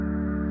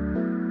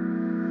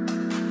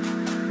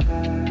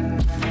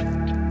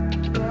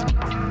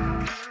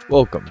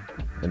Welcome,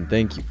 and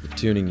thank you for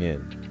tuning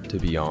in to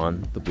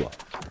Beyond the Bluff.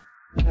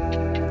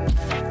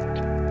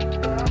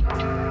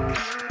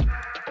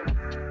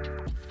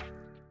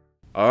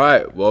 All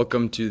right,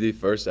 welcome to the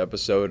first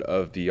episode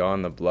of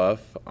Beyond the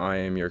Bluff. I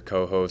am your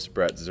co-host,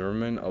 Brett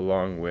Zimmerman,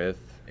 along with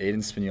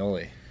Aiden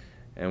Spagnoli.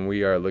 And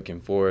we are looking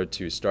forward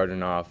to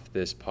starting off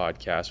this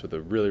podcast with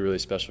a really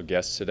special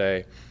guest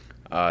today.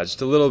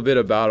 Just a little bit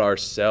about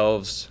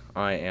ourselves.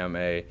 I am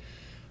a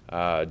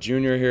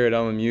junior here at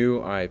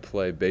LMU. I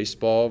play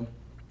baseball,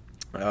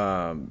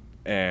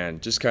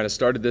 and just kind of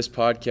started this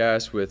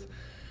podcast with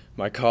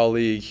my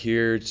colleague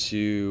here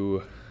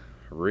to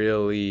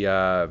really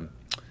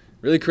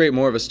create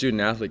more of a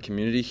student-athlete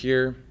community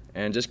here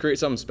and just create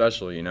something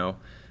special, you know.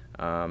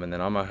 And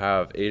then I'm going to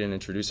have Aiden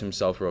introduce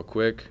himself real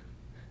quick.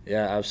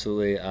 Yeah,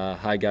 absolutely.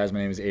 Hi, guys. My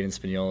name is Aiden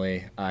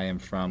Spagnoli. I am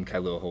from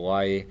Kailua,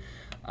 Hawaii.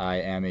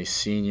 I am a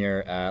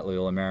senior at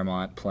Loyola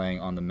Marymount playing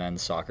on the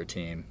men's soccer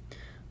team.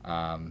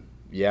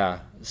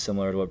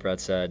 Similar to what Brett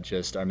said,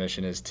 just our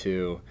mission is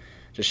to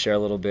just share a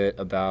little bit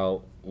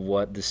about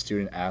what the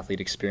student-athlete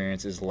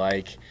experience is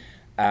like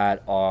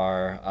at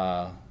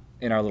our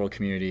in our little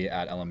community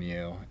at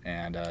LMU,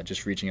 and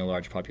just reaching a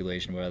large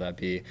population, whether that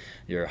be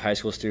you're a high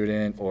school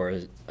student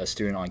or a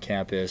student on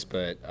campus,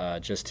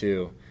 but just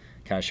to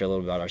kind of share a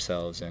little about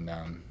ourselves. And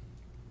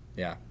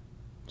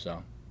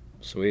so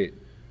sweet.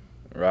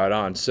 Right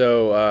on.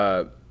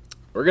 So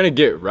we're going to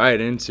get right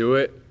into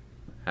it.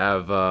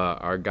 Have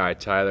our guy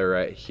Tyler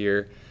right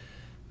here.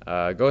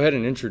 Go ahead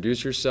and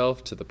introduce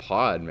yourself to the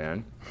pod,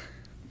 man.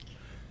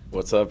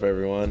 What's up,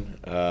 everyone?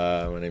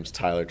 My name's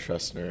Tyler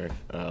Trusner.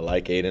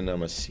 Like Aiden,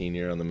 I'm a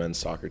senior on the men's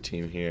soccer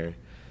team here.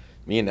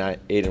 Me and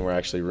Aiden were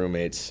actually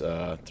roommates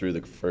through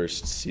the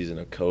first season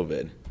of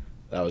COVID.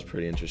 That was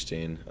pretty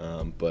interesting.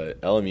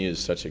 But LMU is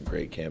such a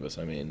great campus.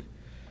 I mean,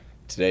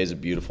 today's a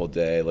beautiful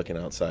day. Looking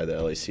outside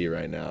the LAC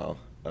right now,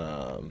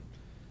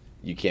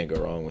 you can't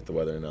go wrong with the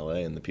weather in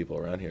LA and the people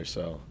around here.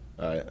 So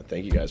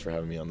thank you guys for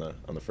having me on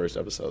the first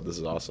episode. This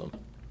is awesome.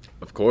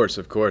 Of course.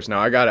 Now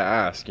I gotta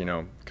ask,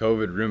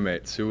 COVID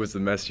roommates. Who was the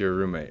messier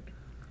roommate?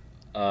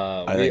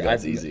 I think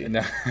that's easy.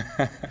 No,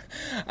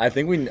 I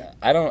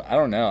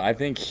don't know. I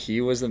think he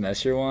was the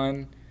messier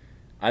one.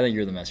 I think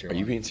you're the messier one. Are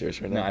you being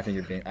serious right now? No, I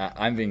think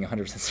I'm being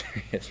 100%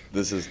 serious.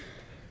 This is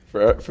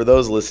for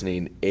those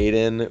listening.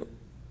 Aiden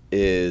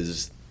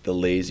is the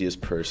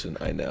laziest person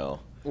I know.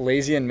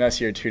 Lazy and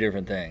messy are two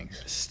different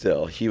things.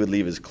 Still, he would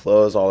leave his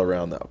clothes all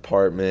around the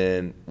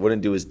apartment,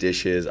 wouldn't do his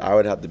dishes. I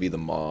would have to be the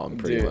mom,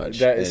 pretty much.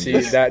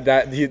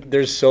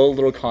 There's so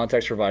little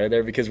context provided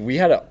there because we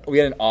had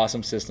an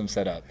awesome system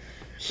set up.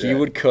 He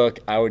would cook,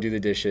 I would do the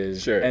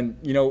dishes. Sure. And,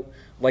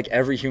 like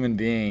every human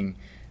being,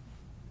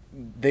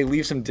 they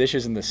leave some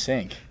dishes in the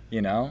sink,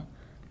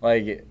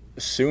 Like,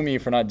 sue me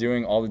for not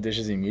doing all the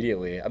dishes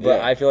immediately.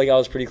 But I feel like I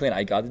was pretty clean.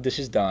 I got the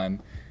dishes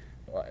done.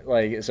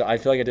 So I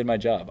feel like I did my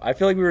job. I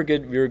feel like we were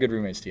good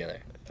roommates together.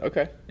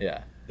 Okay.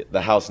 Yeah. The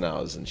house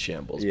now is in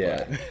shambles.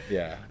 Yeah. But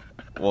Yeah.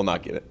 we're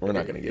not going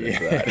to get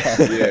into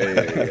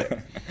that.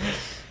 Yeah.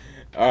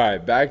 All right,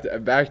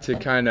 back to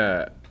kind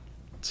of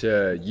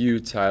to you,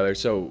 Tyler.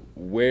 So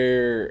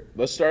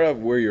let's start off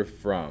where you're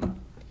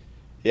from.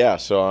 Yeah,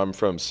 so I'm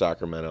from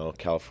Sacramento,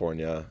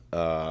 California.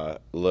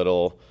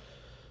 Little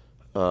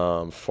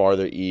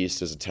farther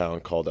east is a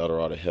town called El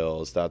Dorado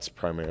Hills. That's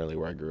primarily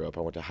where I grew up.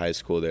 I went to high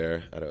school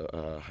there at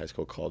a high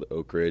school called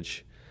Oak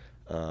Ridge.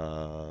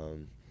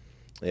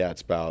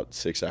 It's about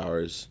 6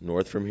 hours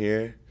north from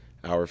here,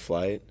 hour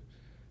flight.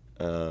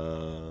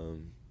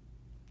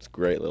 It's a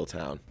great little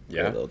town.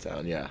 Yeah? Great little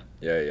town, yeah.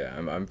 Yeah.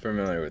 I'm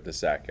familiar with the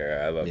Sac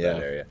area. I love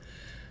that area.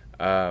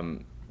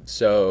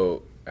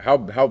 So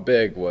how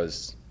big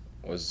was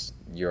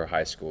your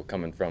high school,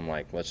 coming from,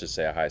 like, let's just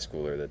say a high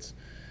schooler that's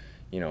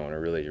in a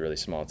really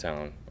small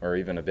town, or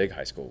even a big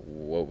high school?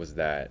 What was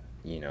that,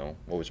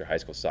 what was your high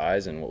school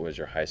size, and what was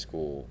your high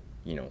school,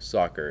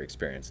 soccer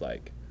experience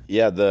like?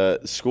 Yeah,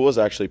 the school is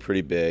actually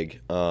pretty big.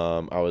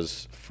 I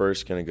was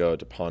first going to go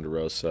to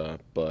Ponderosa,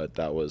 but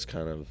that was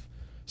kind of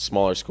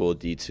smaller school,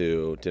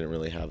 D2, didn't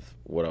really have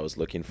what I was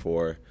looking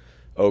for.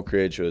 Oak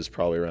Ridge was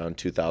probably around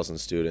 2,000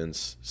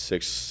 students,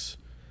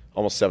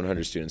 almost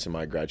 700 students in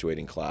my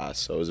graduating class.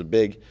 So it was a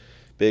big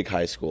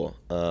high school.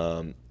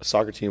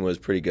 Soccer team was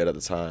pretty good at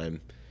the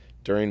time.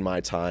 During my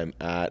time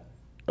at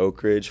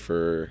Oak Ridge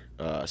for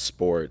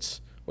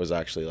sports was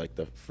actually like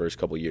the first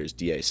couple years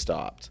DA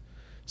stopped.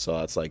 So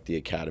that's like the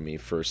academy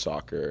for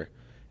soccer,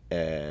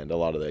 and a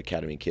lot of the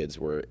academy kids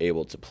were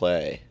able to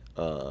play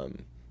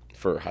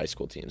for high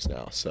school teams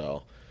now.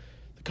 So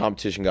the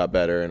competition got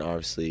better, and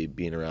obviously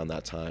being around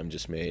that time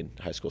just made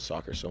high school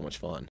soccer so much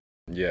fun.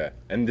 Yeah,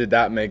 and did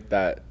that make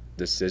that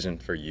decision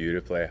for you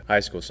to play high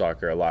school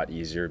soccer a lot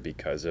easier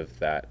because of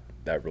that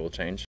rule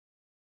change?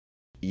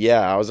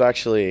 Yeah, I was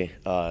actually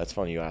it's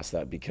funny you asked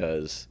that,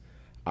 because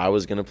I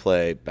was going to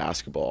play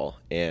basketball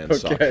and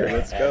soccer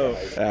let's go.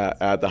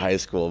 At the high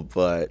school,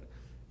 but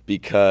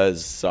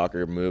because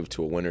soccer moved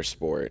to a winter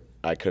sport,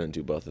 I couldn't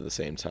do both at the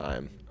same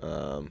time.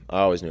 I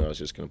always knew I was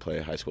just going to play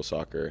high school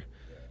soccer.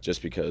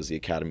 just because the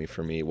academy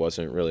for me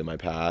wasn't really my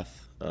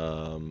path.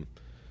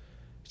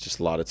 It's just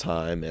a lot of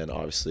time, and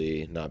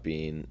obviously not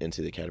being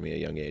into the academy at a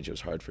young age, it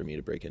was hard for me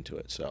to break into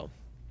it. So,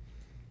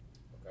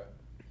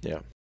 yeah.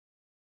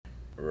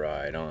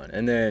 Right on.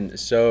 And then,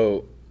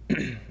 so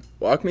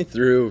walk me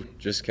through,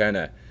 just kind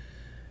of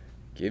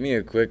give me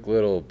a quick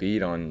little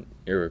beat on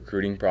your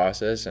recruiting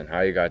process and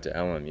how you got to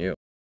LMU.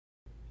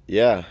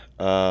 Yeah.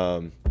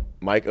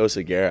 Mike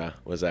Oseguera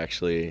was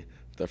actually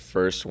the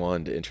first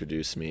one to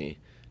introduce me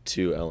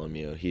to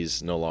LMU.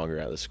 He's no longer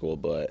at the school,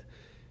 but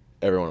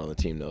everyone on the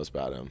team knows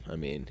about him. I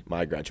mean,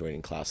 my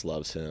graduating class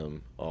loves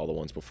him. All the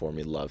ones before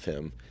me love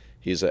him.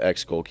 He's an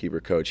ex-goalkeeper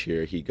coach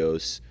here. He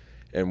goes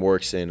and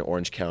works in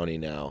Orange County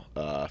now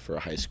for a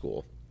high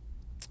school.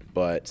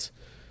 But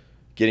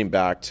getting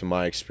back to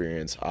my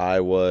experience, I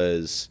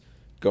was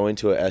going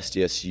to a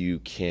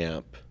SDSU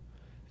camp,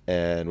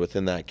 and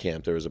within that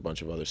camp there was a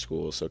bunch of other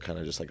schools, so kind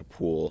of just like a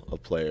pool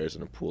of players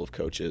and a pool of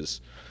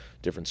coaches,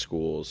 different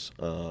schools.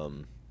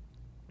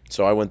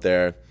 So I went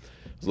there,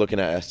 was looking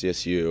at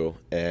SDSU,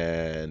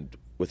 and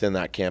within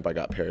that camp I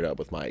got paired up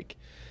with Mike.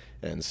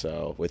 And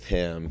so with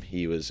him,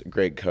 he was a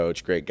great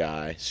coach, great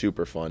guy,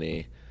 super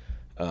funny.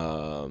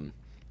 And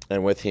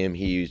with him,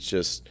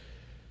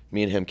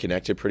 me and him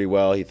connected pretty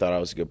well. He thought I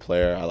was a good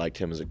player. I liked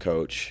him as a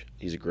coach.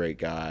 He's a great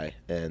guy.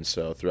 And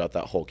so throughout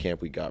that whole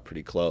camp, we got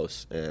pretty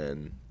close.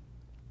 And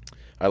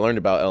I learned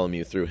about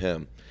LMU through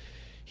him.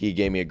 He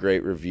gave me a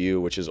great review,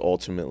 which is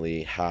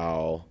ultimately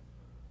how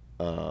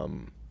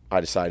I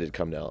decided to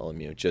come to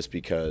LMU, just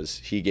because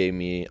he gave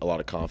me a lot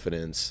of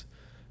confidence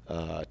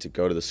to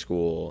go to the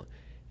school.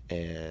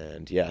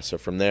 And yeah, so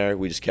from there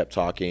we just kept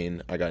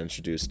talking. I got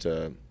introduced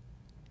to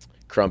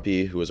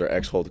Crumpy, who was our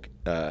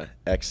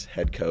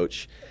ex-head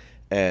coach,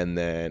 and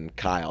then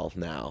Kyle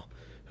now,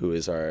 who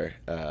is our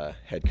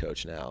head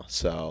coach now.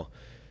 So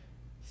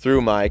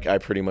through Mike, I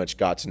pretty much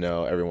got to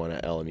know everyone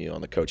at LMU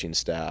on the coaching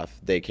staff.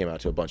 They came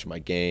out to a bunch of my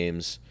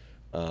games,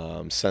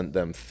 sent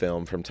them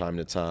film from time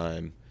to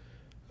time.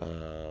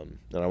 And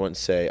I wouldn't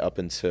say up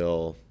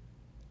until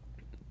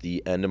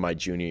the end of my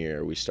junior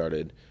year, we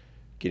started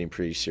getting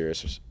pretty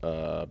serious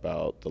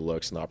about the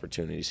looks and the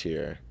opportunities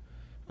here.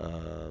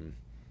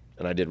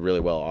 And I did really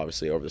well,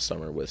 obviously, over the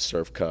summer with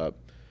Surf Cup,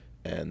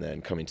 and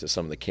then coming to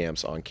some of the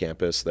camps on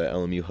campus that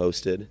LMU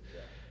hosted.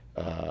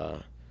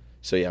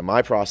 So, yeah,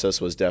 my process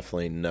was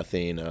definitely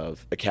nothing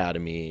of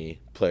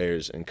academy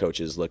players and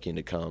coaches looking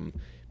to come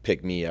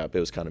pick me up. It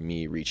was kind of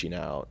me reaching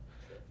out,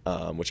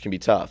 which can be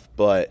tough.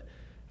 But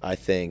I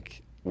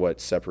think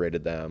what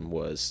separated them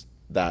was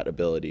that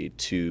ability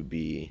to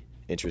be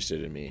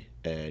interested in me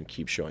and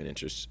keep showing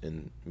interest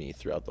in me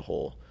throughout the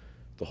whole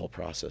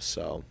process.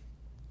 So,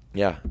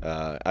 yeah,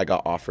 I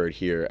got offered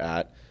here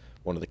at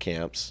one of the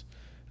camps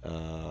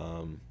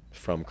from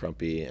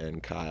Crumpy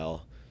and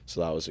Kyle.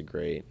 So that was a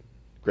great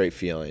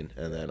feeling.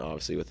 And then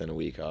obviously within a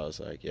week, I was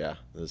like, yeah,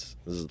 this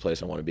is the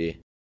place I want to be.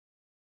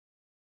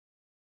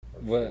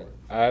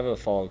 I have a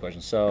follow-up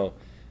question. So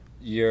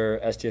your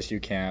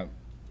SDSU camp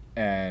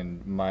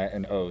and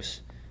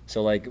OS.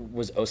 So like,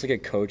 was OS like a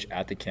coach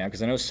at the camp?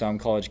 Because I know some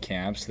college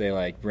camps, they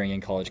like bring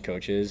in college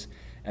coaches,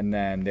 and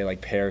then they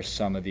like pair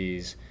some of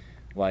these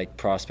like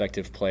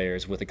prospective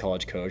players with a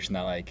college coach, and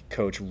that like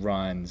coach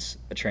runs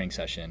a training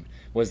session.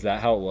 Was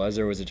that how it was,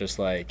 or was it just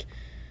like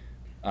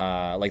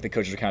the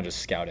coaches were kind of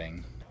just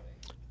scouting?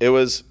 They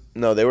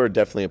were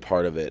definitely a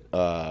part of it.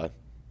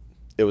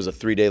 It was a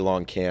 3-day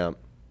long camp.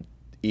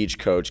 Each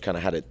coach kind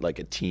of had a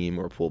team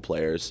or pool of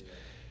players,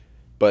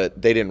 but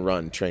they didn't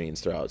run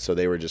trainings throughout. So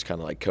they were just kind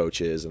of like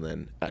coaches, and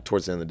then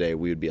towards the end of the day,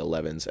 we would be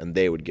 11s, and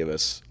they would give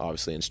us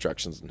obviously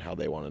instructions on how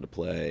they wanted to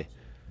play.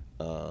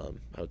 I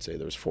would say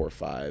there was 4 or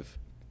 5.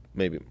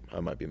 Maybe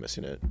I might be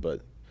missing it,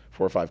 but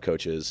 4 or 5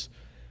 coaches.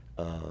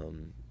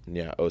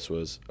 Yeah, Os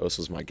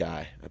was my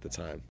guy at the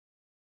time.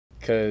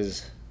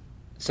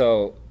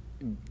 So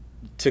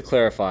to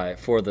clarify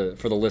for the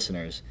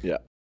listeners, yeah,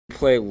 you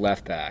play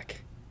left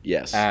back.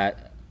 Yes.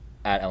 At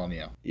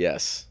LMU.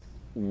 Yes.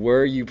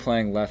 Were you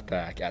playing left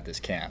back at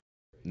this camp?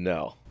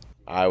 No.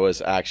 I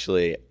was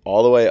actually,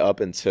 all the way up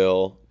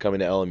until coming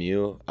to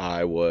LMU,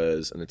 I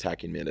was an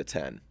attacking mid at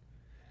 10.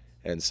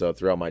 And so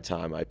throughout my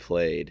time, I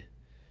played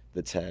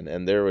the 10.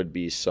 And there would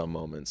be some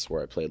moments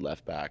where I played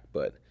left back,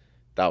 but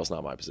that was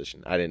not my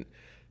position.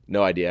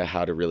 No idea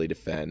how to really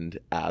defend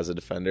as a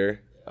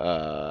defender.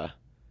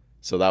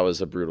 So that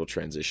was a brutal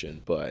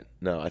transition. But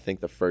no, I think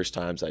the first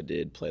times I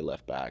did play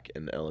left back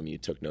and LMU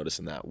took notice,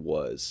 and that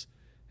was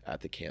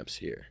at the camps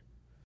here.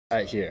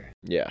 Here?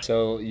 Yeah.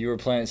 So you were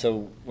playing,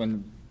 so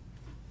when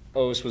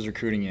OS was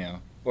recruiting you,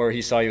 or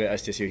he saw you at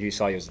SDSU, he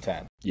saw you as a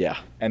 10. Yeah.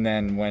 And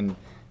then when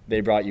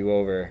they brought you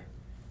over,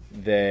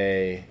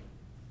 and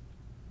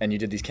you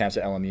did these camps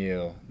at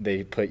LMU,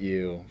 they put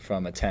you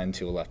from a 10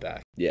 to a left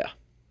back. Yeah.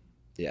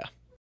 Yeah.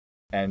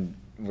 And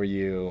were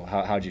you,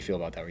 how did you feel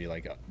about that? Were you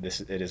like,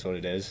 it is what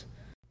it is?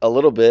 A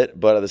little bit,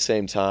 but at the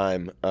same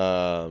time,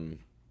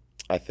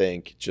 I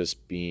think just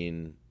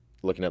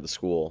looking at the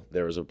school,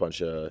 there was a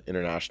bunch of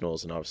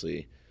internationals and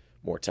obviously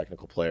more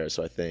technical players.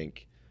 So I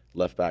think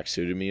left back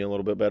suited me a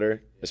little bit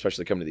better,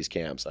 especially coming to these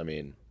camps. I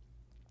mean,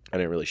 I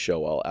didn't really show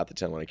well at the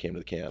 10 when I came to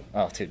the camp.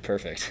 Oh, dude,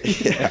 perfect.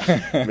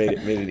 Yeah, made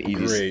an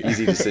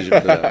easy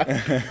decision for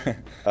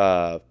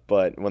them.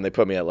 But when they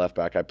put me at left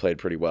back, I played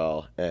pretty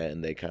well,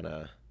 and they kind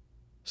of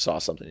saw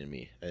something in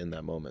me in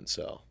that moment.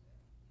 So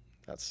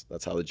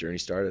that's how the journey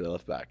started at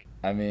left back.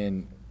 I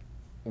mean,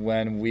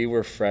 when we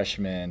were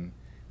freshmen,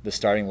 the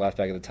starting left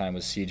back at the time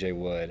was C.J.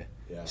 Wood.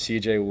 Yeah.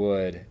 C.J.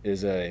 Wood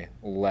is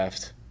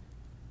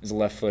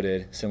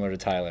left-footed, similar to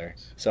Tyler.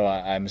 So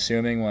I'm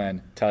assuming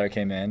when Tyler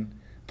came in,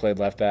 played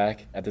left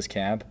back at this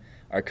camp,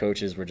 our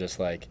coaches were just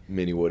like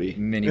Mini Woody,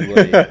 mini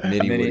Woody right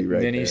mini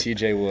there.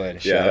 C.J.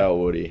 Wood. Shout out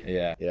Woody.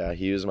 Yeah,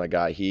 he was my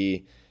guy.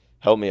 He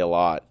helped me a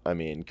lot. I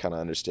mean, kind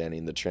of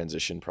understanding the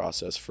transition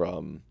process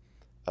from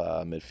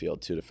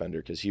midfield to defender,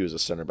 because he was a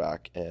center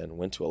back and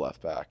went to a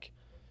left back.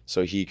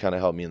 So he kind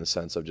of helped me in the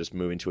sense of just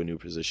moving to a new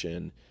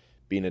position,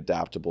 being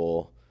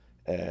adaptable,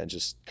 and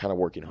just kind of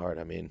working hard.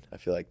 I mean, I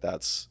feel like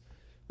that's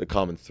the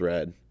common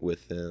thread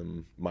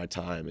within my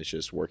time, is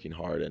just working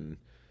hard and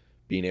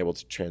being able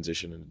to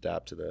transition and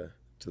adapt to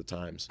the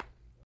times.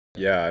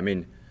 Yeah, I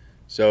mean,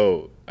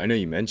 so I know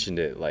you mentioned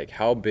it, like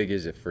how big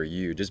is it for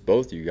you, just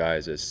both you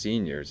guys as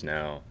seniors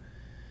now,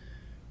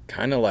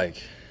 kind of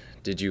like,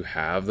 did you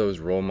have those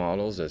role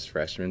models as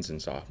freshmen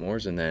and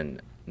sophomores, and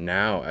then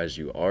now as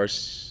you are,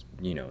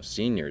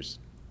 seniors,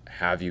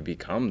 have you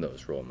become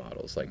those role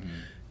models? Like,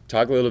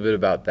 talk a little bit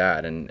about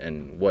that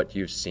and what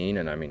you've seen.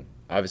 And I mean,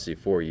 obviously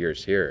 4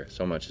 years here,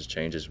 so much has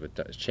changed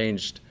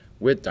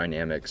with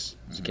dynamics.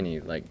 So can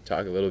you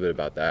talk a little bit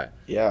about that?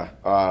 Yeah,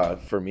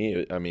 for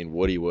me, I mean,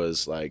 Woody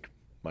was like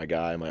my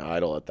guy, my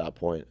idol at that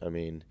point. I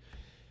mean,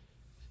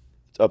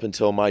 up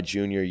until my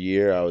junior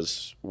year, I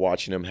was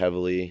watching him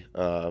heavily.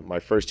 My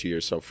first 2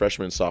 years, so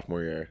freshman and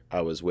sophomore year,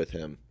 I was with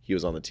him. He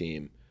was on the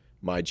team.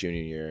 My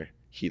junior year,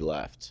 he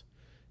left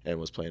and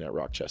was playing at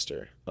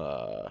Rochester.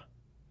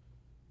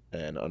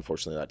 And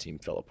unfortunately, that team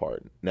fell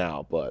apart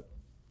now. But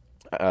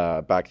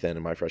back then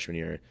in my freshman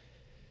year,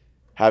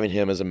 having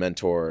him as a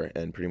mentor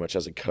and pretty much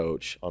as a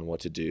coach on what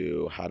to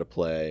do, how to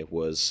play,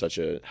 was such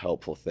a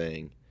helpful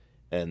thing.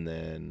 And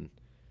then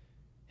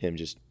him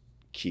just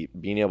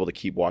being able to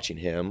keep watching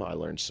him, I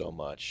learned so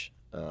much.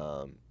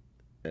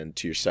 And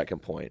to your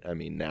second point, I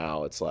mean,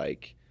 now it's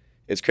like,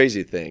 it's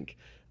crazy to think.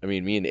 I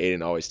mean, me and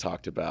Aiden always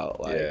talked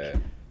about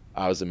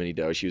I was the mini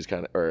Doge,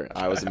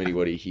 I was the mini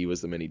Woody, he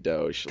was the mini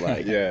Doge.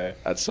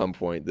 At some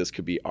point, this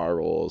could be our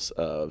roles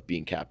of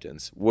being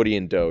captains. Woody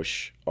and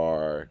Doge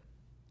are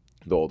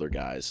the older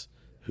guys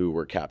who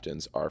were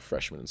captains our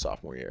freshman and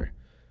sophomore year.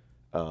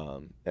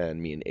 And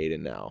me and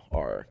Aiden now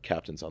are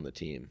captains on the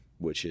team,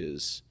 which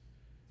is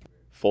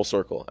full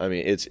circle. I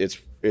mean, it's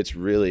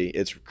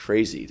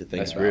crazy to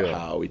think about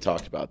how we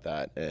talked about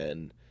that,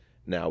 and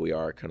now we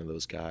are kind of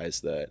those guys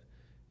that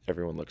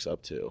everyone looks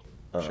up to.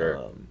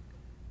 Sure.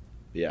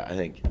 Yeah, I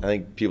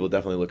think people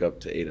definitely look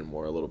up to Aiden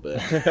more a little bit.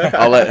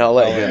 I'll let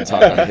him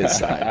talk on his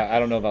side. I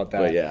don't know about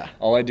that. But yeah,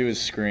 all I do is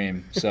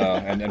scream. So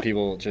and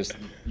people just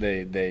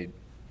they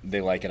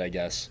like it, I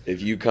guess.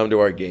 If you come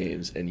to our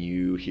games and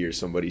you hear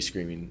somebody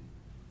screaming,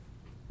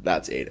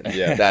 that's Aiden.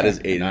 Yeah, that is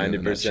Aiden.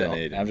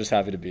 90% Aiden. I'm just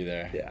happy to be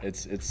there. Yeah,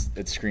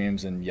 it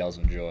screams and yells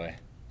of joy.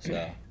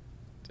 So.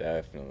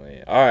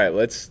 Definitely. All right,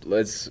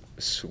 let's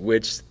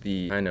switch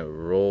the kind of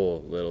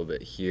role a little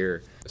bit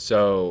here.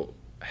 So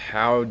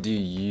how do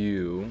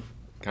you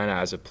kind of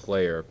as a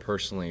player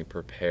personally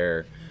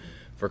prepare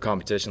for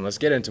competition? Let's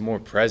get into more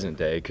present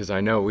day, because I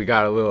know we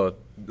got a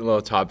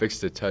little topics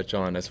to touch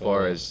on as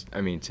far as,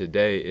 I mean,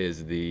 today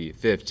is the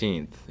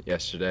 15th.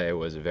 Yesterday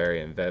was a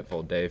very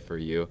eventful day for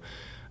you,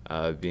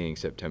 being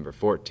September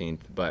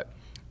 14th. But,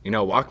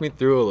 walk me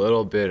through a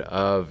little bit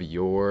of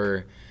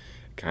your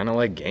kind of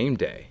like game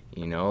day.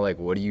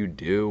 What do you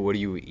do? What do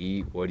you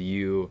eat? What do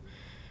you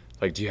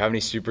do you have any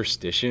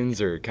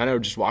superstitions, or kind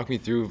of just walk me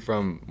through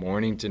from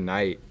morning to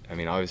night? I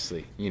mean,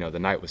 obviously, the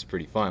night was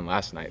pretty fun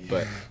last night,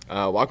 but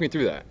walk me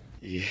through that.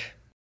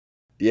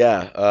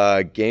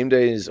 Yeah. Game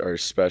days are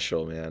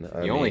special, man.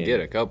 You only get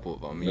a couple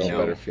of them. No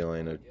better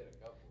feeling.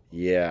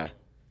 Yeah,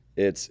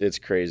 it's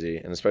crazy,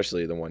 and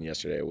especially the one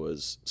yesterday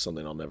was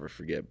something I'll never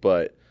forget.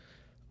 But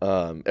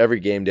every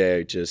game day,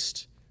 I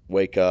just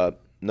wake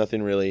up.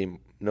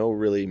 No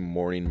really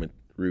morning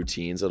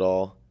routines at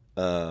all.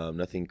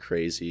 Nothing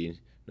crazy.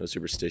 No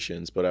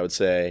superstitions, but I would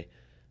say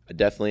I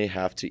definitely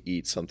have to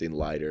eat something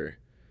lighter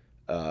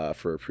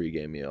for a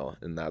pregame meal,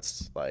 and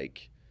that's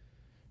like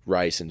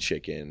rice and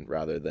chicken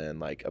rather than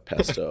like a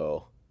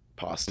pesto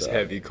pasta. Just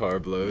heavy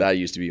carb load. That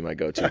used to be my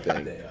go-to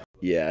thing.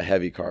 Yeah,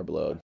 heavy carb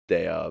load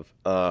day of.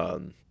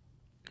 But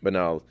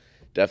no,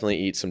 definitely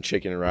eat some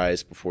chicken and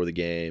rice before the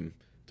game,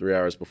 3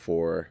 hours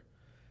before,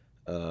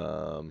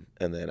 and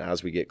then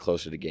as we get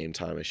closer to game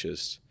time, it's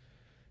just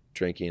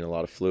drinking a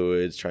lot of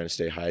fluids, trying to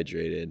stay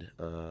hydrated.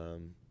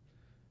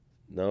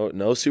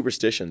 No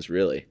superstitions,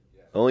 really.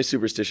 The only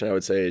superstition I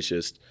would say is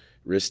just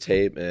wrist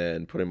tape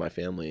and putting my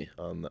family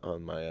on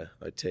my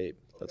tape.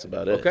 That's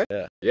about it.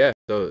 Okay. Yeah.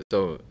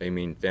 So I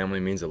mean, family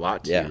means a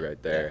lot to you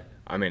right there.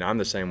 I mean, I'm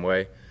the same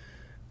way.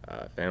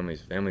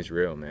 Family's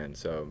real, man.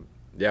 So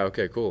yeah,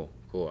 okay, cool.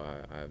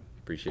 I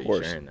appreciate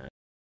you sharing that.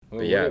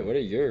 But yeah,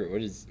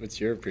 what's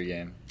your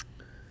pregame?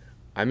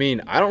 I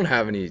mean, I don't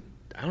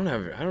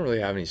really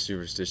have any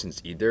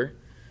superstitions either.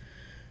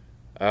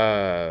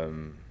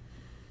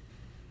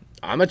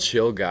 I'm a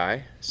chill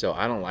guy, so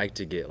I don't like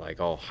to get like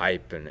all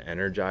hype and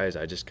energized.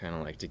 I just kind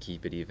of like to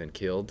keep it even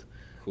killed.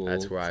 Cool,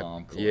 that's where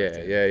calm,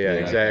 collected. Yeah,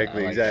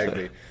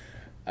 Exactly.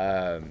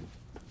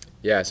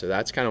 Yeah, so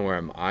that's kind of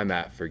where I'm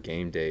at for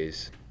game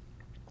days.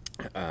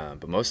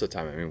 But most of the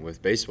time, I mean,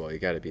 with baseball, you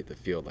got to be at the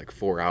field like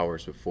 4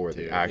 hours before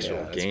the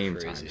actual game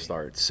time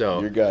starts.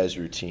 So your guys'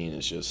 routine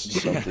is just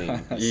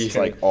something. It's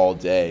like all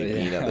day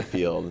being at the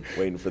field,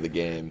 waiting for the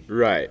game.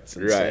 Right.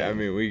 I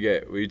mean,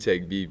 we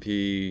take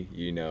BP,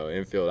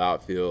 infield,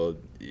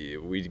 outfield.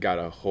 We got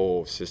a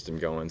whole system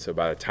going. So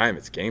by the time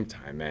it's game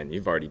time, man,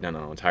 you've already done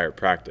an entire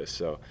practice.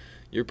 So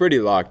you're pretty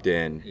locked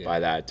in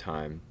by that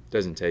time.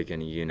 Doesn't take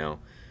any,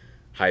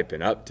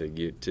 hyping up to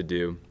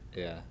do.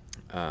 Yeah.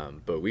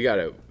 But we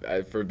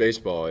for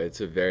baseball,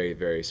 it's a very,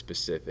 very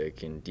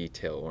specific and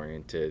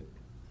detail-oriented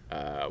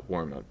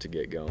warm-up to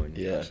get going.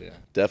 Yeah,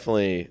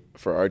 definitely.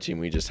 For our team,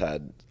 we just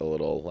had a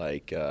little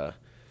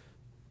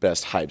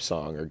best hype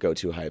song or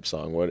go-to hype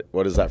song.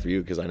 What is that for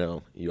you? Because I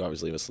know you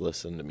obviously must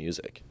listen to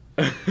music.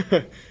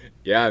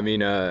 Yeah, I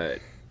mean,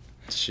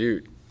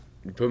 shoot,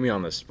 you put me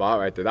on the spot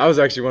right there. That was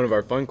actually one of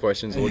our fun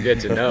questions we'll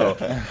get to know.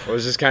 It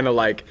was just kind of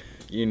like,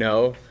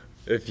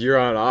 if you're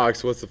on aux,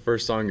 what's the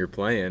first song you're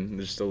playing?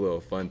 Just a little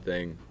fun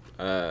thing.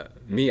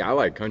 Me, I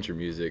like country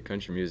music.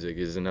 Country music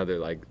is another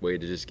way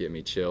to just get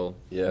me chill.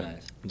 Yeah.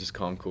 Nice. Just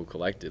calm, cool,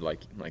 collected, like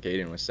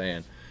Aiden was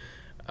saying.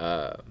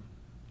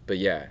 But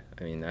yeah,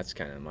 I mean, that's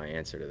kind of my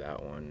answer to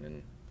that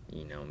one.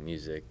 And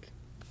music.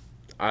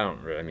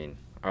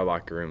 Our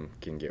locker room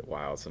can get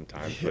wild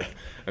sometimes. But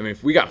I mean,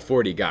 if we got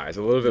 40 guys,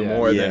 a little bit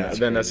more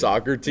than a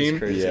soccer team.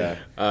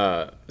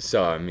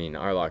 So I mean,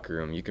 our locker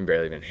room, you can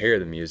barely even hear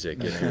the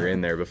music if you're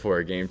in there before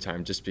a game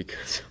time, just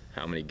because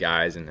how many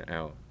guys and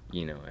how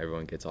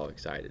everyone gets all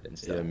excited and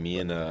stuff. Yeah, me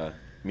and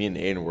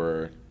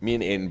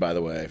Aiden, by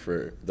the way,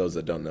 for those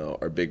that don't know,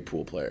 are big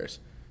pool players.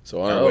 So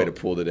on our way to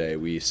pool today,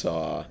 we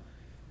saw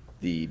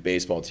the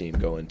baseball team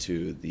go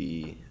into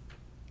the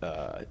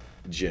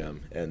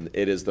gym, and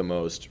it is the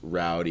most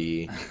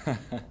rowdy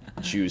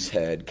juice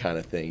head kind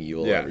of thing you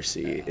will ever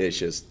see. It's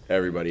just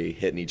everybody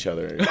hitting each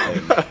other and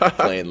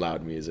playing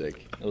loud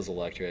music. It was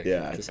electric.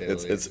 Yeah, to say the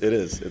least. it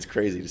is. It's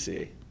crazy to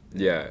see.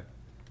 Yeah.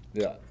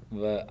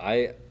 But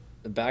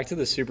back to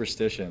the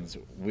superstitions.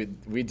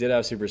 We did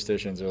have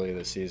superstitions earlier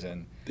this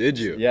season. Did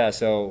you? Yeah.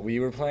 So we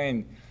would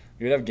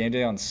have game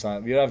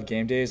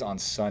days on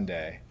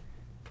Sunday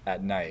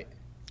at night.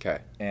 Okay.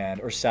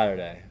 Or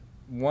Saturday,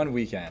 one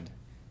weekend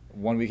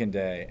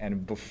day,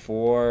 and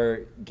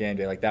before game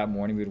day, like that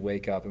morning, we would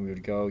wake up and we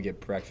would go get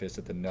breakfast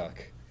at the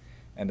Nook,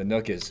 and the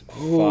Nook is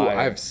fire.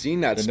 I've seen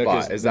that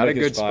spot. Is that a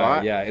good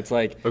spot? Yeah, it's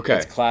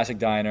it's classic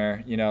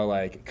diner,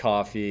 like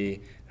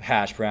coffee,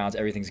 hash browns,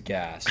 everything's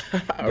gas.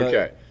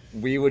 Okay.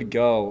 But we would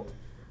go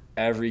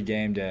every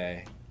game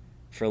day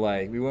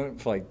we went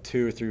for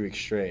 2 or 3 weeks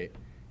straight,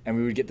 and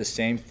we would get the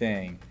same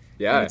thing.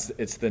 Yeah. And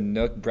it's the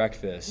Nook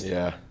breakfast.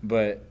 Yeah.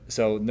 But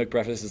so Nook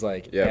breakfast is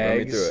run me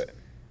eggs, through it.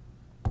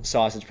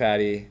 sausage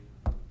patty,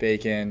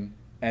 bacon,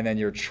 and then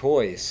your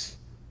choice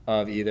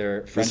of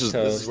either French toast.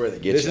 This is where they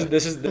get you.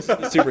 This is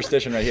the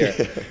superstition right here.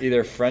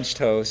 Either French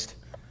toast,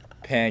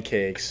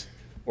 pancakes,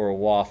 or a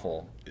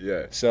waffle.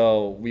 Yeah.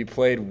 So we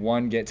played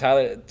one game.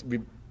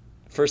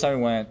 First time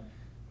we went,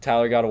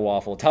 Tyler got a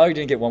waffle. Tyler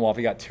didn't get one waffle.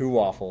 He got 2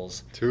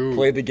 waffles. 2.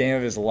 Played the game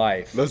of his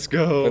life. Let's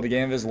go. Played the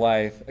game of his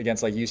life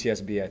against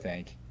UCSB, I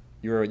think.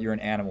 You're an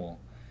animal.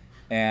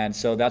 And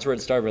so that's where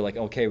it started. We're like,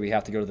 okay, we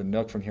have to go to the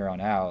Nook from here on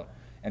out.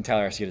 And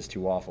Tyler has to get his 2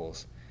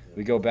 waffles.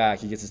 We go back.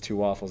 He gets his 2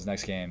 waffles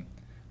next game.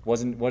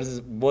 Was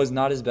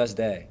not his best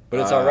day, but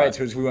it's all right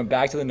because we went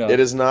back to the Nook. It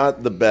is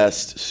not the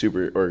best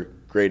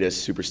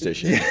greatest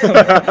superstition.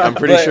 I'm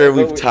pretty sure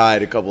we've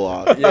tied a couple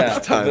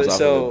times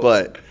off of it.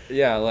 But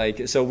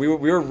yeah, so we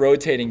were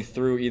rotating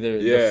through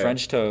either the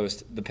French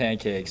toast, the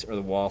pancakes, or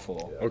the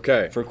waffle.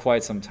 Okay. For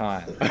quite some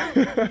time,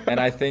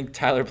 and I think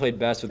Tyler played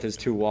best with his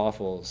 2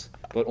 waffles,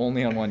 but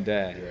only on one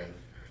day. Yeah.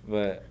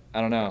 But I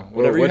don't know.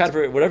 Whatever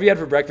you had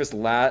for breakfast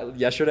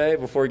yesterday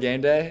before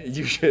game day,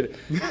 you should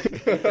eat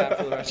that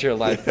for the rest of your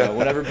life, though.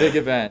 Whatever big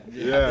event,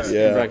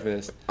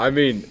 breakfast. I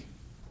mean,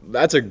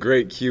 that's a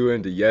great cue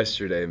into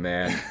yesterday,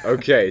 man.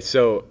 Okay,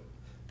 so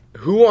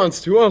who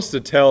wants to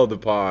tell the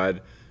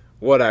pod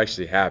what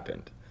actually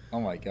happened? Oh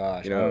my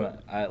gosh!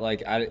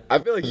 I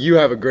feel like you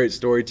have a great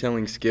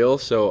storytelling skill,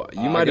 so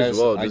you might as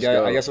well just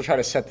go. I guess we'll try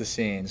to set the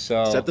scene.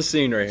 So set the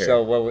scene right here.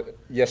 So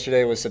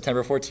yesterday was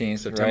September 14th.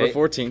 September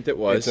 14th it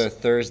was. It's a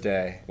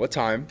Thursday. What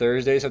time?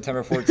 Thursday,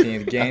 September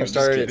 14th. Game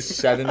started at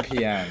 7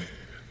 p.m.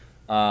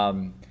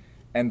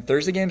 And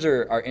Thursday games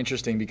are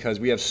interesting because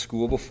we have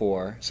school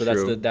before, so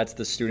that's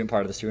the student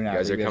part of the student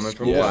athlete. You guys are coming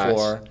from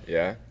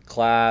class.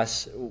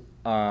 Class,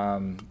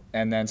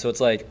 and then so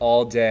it's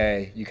all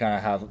day. You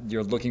kind of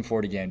you're looking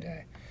forward to game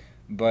day.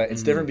 But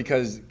it's different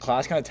because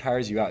class kind of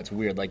tires you out. It's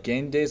weird. Like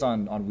game days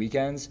on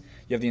weekends,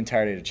 you have the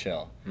entire day to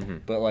chill.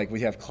 But like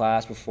we have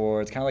class before,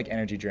 it's kind of like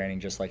energy draining,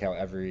 just like how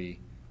every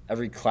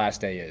class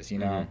day is, you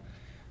know.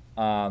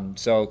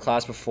 So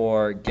class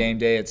before, game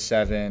day at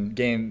 7.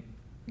 Game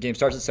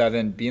starts at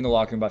 7. Be in the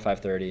locker room by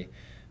 5:30.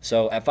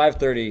 So at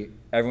 5:30,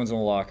 everyone's in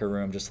the locker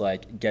room, just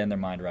like getting their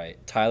mind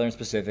right. Tyler in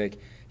specific,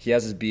 he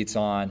has his beats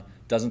on,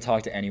 doesn't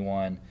talk to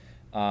anyone,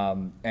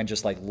 and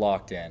just like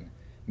locked in.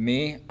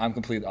 Me, I'm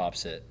completely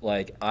opposite.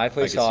 Like, I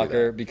play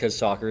soccer because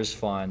soccer is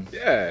fun.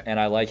 Yeah. And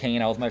I like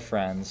hanging out with my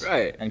friends.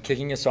 Right. And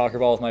kicking a soccer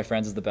ball with my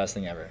friends is the best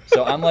thing ever.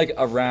 So I'm, like,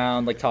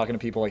 around, like, talking to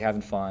people, like,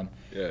 having fun.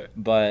 Yeah.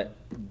 But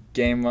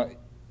game,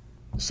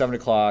 7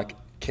 o'clock,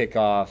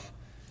 kickoff,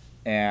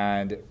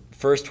 and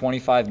first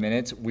 25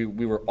 minutes, we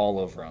were all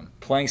over them.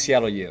 Playing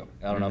Seattle U.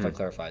 I don't know if I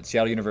clarified.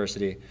 Seattle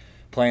University,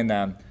 playing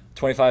them,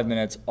 25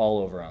 minutes, all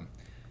over them.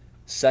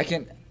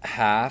 Second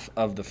half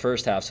of the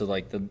first half, so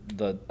like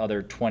the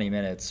other 20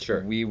 minutes,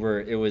 sure.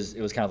 it was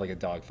kind of like a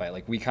dogfight.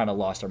 Like we kind of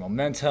lost our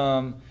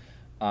momentum.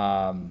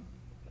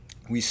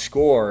 We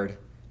scored,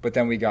 but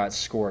then we got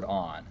scored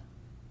on,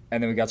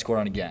 and then we got scored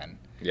on again.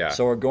 Yeah.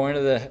 So we're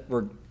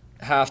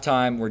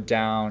halftime. We're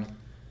down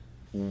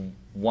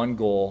 1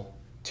 goal,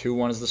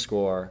 2-1 is the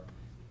score,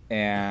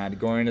 and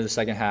going into the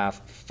second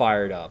half,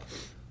 fired up.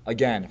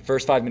 Again,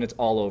 first 5 minutes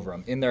all over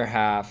them in their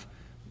half,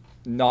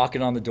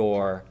 knocking on the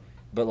door.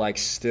 But, like,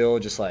 still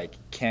just, like,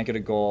 can't get a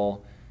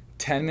goal.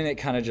 10-minute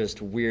kind of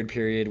just weird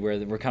period where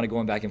we're kind of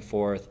going back and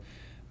forth.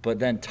 But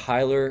then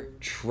Tyler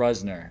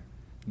Trusner,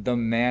 the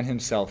man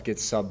himself,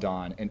 gets subbed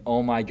on. And,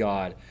 oh, my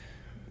God,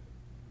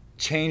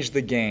 changed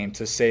the game,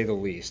 to say the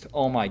least.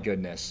 Oh, my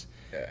goodness.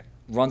 Yeah.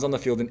 Runs on the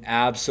field and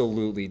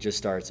absolutely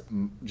just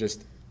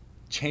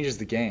changes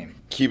the game.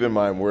 Keep in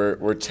mind,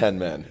 we're 10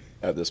 men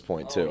at this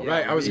point too.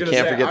 Right, I was you gonna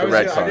can't say, forget the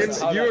red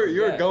cards.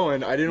 You were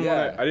going. I didn't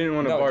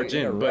want to barge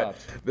in, but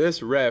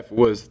this ref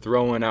was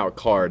throwing out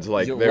cards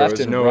like there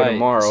was no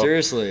tomorrow.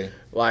 Seriously,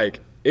 like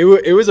it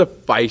was a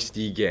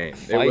feisty game.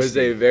 It was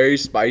a very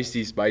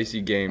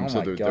spicy game.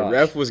 So the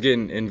ref was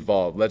getting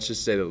involved. Let's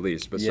just say the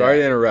least. But sorry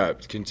to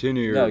interrupt.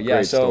 Continue your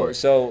great story.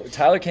 So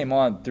Tyler came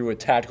on through a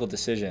tactical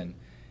decision.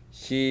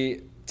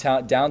 He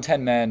down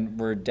 10 men.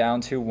 We're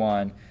down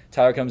 2-1.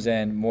 Tyler comes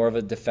in, more of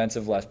a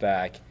defensive left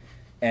back,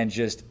 and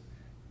just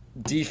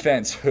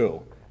defense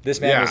who?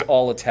 This man was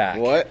all attack.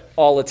 What?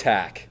 All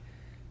attack.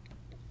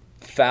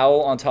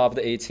 Foul on top of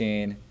the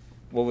 18.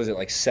 What was it,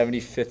 like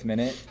 75th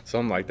minute?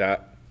 Something like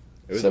that.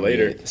 It was 78th.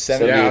 later.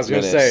 78th Yeah, I was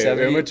going to say,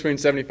 70, in between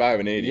 75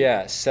 and 80.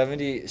 Yeah,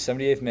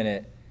 78th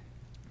minute.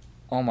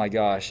 Oh, my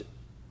gosh.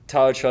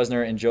 Tyler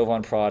Trusner and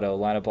Jovan Prado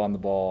line up on the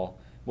ball.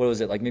 What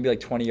was it, like maybe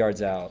like 20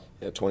 yards out?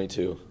 Yeah,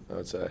 22, I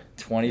would say.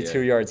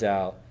 22 yards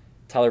out.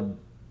 Tyler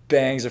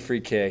bangs a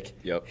free kick,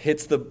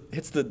 hits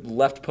the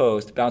left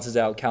post, bounces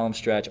out, Callum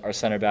Stretch, our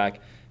center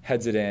back,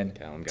 heads it in,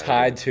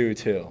 tied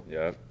 2-2.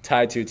 Yep.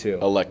 Tied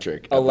 2-2.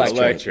 Electric.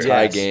 Electric.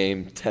 Tie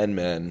game, 10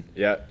 men.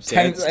 Yeah,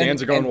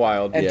 stands are going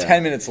wild. And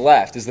 10 minutes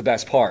left is the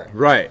best part.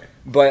 Right.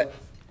 But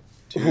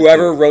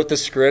whoever wrote the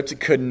script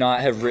could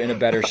not have written a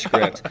better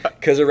script,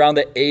 because around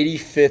the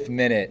 85th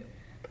minute,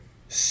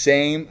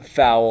 same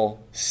foul,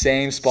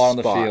 same spot on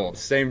the field.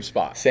 Same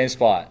spot. Same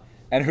spot.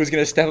 And who's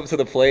going to step up to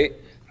the plate?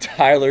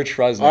 Tyler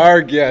Trusner.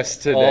 Our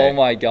guest today. Oh,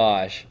 my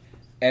gosh.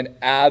 And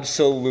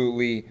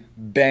absolutely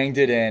banged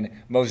it in.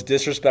 Most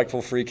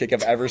disrespectful free kick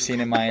I've ever seen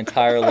in my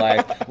entire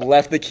life.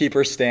 Left the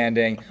keeper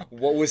standing.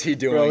 What was he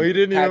doing? Bro, he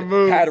didn't even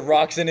move. Had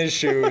rocks in his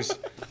shoes.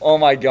 Oh,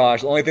 my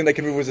gosh. The only thing that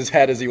could move was his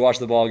head as he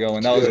watched the ball go,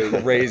 and that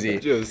was crazy.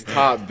 Just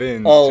top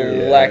bins,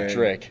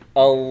 Electric. too.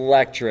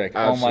 Electric.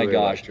 Oh, my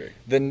gosh. Electric.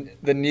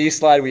 The knee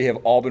slide we have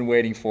all been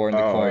waiting for in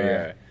the corner.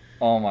 Yeah.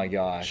 Oh, my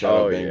gosh. Shout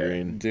out Ben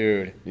Green.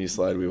 Dude. Knee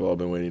slide we've all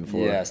been waiting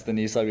for. Yes, the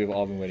knee slide we've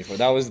all been waiting for.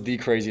 That was the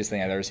craziest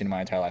thing I've ever seen in my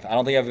entire life. I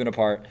don't think I've been a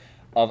part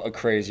of a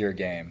crazier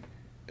game.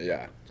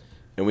 Yeah.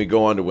 And we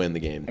go on to win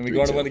the game. And we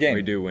go on to win the game.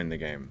 We do win the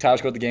game. Tyler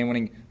scored the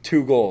game-winning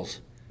 2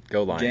 goals.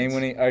 Go Lions.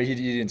 Game-winning. He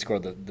didn't score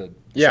the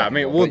yeah, I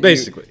mean, goal, well,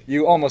 basically.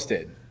 You almost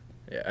did.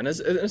 Yeah, an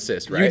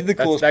assist, right? You did the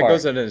coolest that part. That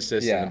goes as an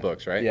assist in the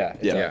books, right? Yeah,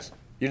 it does.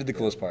 You did the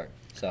coolest part.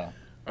 So.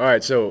 All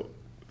right, so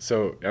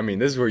I mean,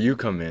 this is where you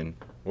come in.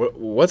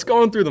 What's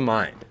going through the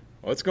mind?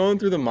 What's going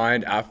through the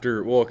mind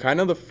after, well, kind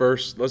of the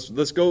first,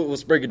 let's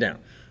break it down.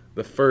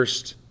 The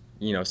first,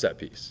 set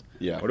piece.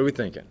 Yeah. What are we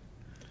thinking?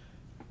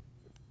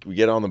 We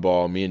get on the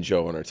ball, me and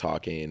Jovan are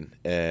talking,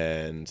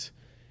 and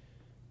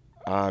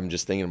I'm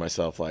just thinking to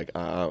myself, like,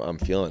 I'm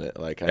feeling it.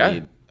 Like,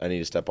 I need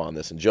to step on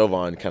this. And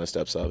Jovan kind of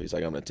steps up. He's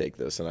like, I'm going to take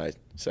this. And I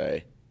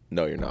say,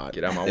 no, you're not.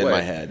 Get out of my way. In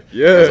my head.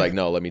 Yeah. I was like,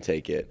 no, let me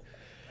take it.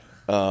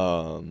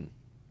 Back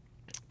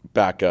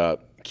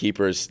up.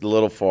 Keeper's a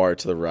little far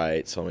to the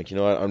right. So I'm like, you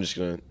know what? I'm just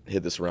going to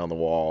hit this around the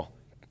wall.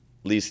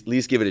 At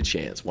least give it a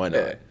chance. Why not?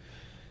 Yeah.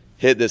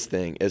 Hit this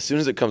thing. As soon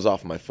as it comes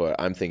off my foot,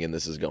 I'm thinking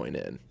this is going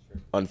in.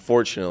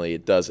 Unfortunately,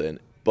 it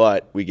doesn't.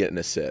 But we get an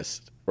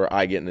assist, or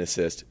I get an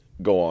assist,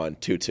 go on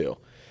 2-2.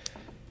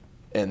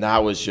 And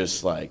that was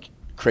just like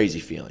crazy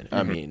feeling.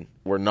 I mean,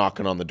 we're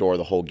knocking on the door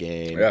the whole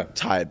game,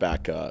 tie it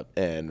back up,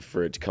 and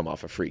for it to come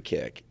off a free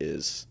kick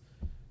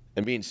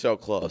and being so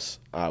close,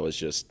 I was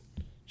just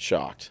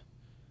shocked.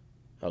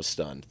 I was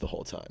stunned the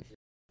whole time.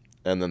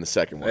 And then the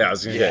second one. Yeah, I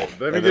was going to say,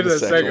 let me get to the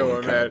second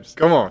one, man.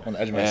 Come on.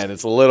 And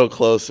it's a little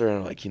closer, and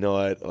I'm like, you know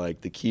what?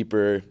 Like, the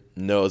keeper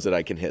knows that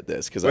I can hit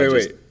this.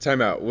 Wait, time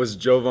out.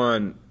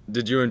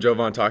 Did you and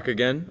Jovan talk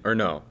again, or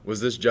no? Was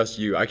this just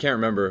you? I can't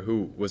remember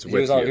who was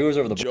with you. He was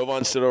over the ball.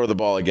 Jovan stood over the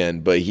ball again,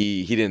 but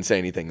he didn't say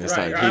anything this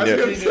time. He knew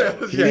it was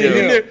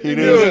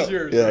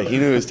yours. Yeah, he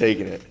knew he was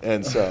taking it.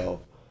 And so,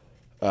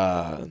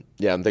 I'm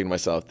thinking to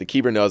myself, the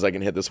keeper knows I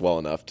can hit this well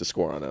enough to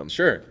score on him.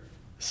 Sure.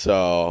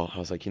 So I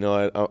was like, you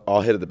know what?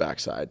 I'll hit at the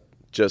backside.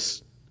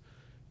 Just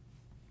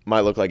might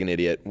look like an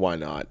idiot. Why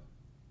not?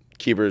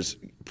 Keeper's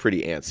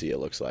pretty antsy, it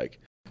looks like.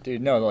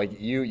 Dude, no, like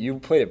you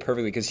played it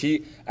perfectly because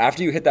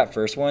after you hit that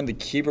first one, the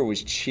keeper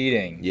was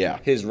cheating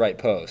his right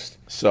post.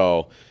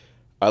 So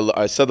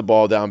I set the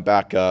ball down,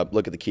 back up,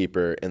 look at the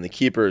keeper, and the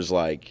keeper's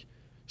like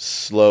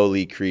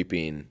slowly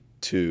creeping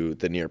to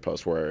the near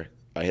post where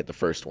I hit the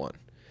first one.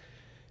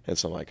 And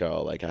so I'm like,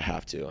 oh, like I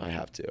have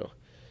to.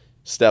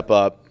 Step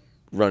up,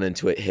 run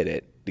into it, hit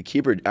it. The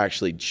keeper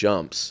actually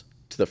jumps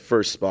to the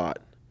first spot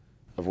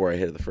of where I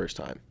hit it the first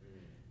time.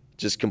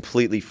 Just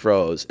completely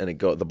froze, and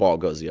the ball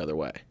goes the other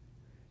way.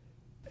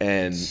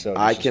 And so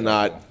I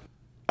cannot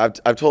 –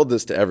 I've told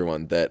this to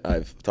everyone that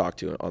I've talked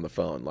to on the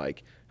phone.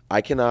 Like, I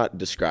cannot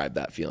describe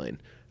that feeling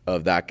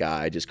of that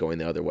guy just going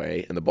the other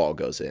way and the ball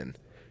goes in.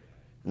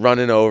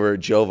 Running over,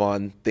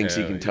 Jovan thinks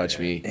he can touch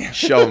me,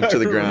 shove him to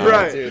the ground,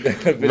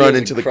 run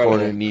into the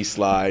corner, knee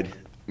slide.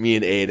 Me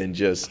and Aiden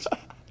just –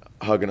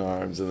 hugging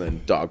arms and then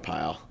dog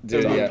pile.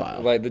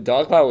 Like the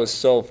dog pile was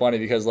so funny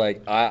because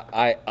like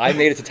I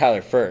made it to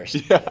Tyler first,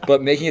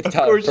 but making it to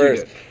Tyler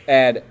first,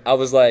 and I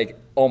was like,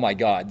 oh my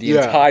god, the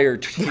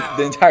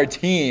entire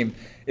team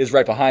is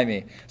right behind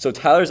me. So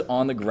Tyler's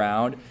on the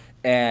ground,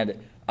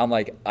 and I'm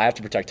like, I have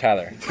to protect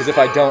Tyler because if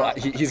I don't,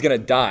 he's gonna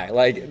die.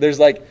 Like there's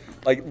like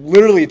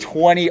literally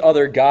 20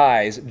 other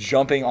guys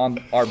jumping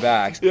on our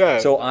backs. Yeah.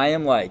 So I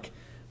am like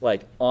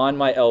on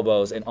my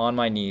elbows and on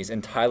my knees,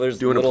 and Tyler's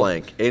doing a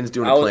plank. Aiden's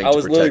doing a plank. I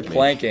was literally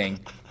planking,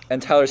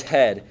 and Tyler's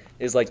head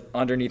is like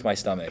underneath my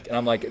stomach, and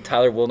I'm like,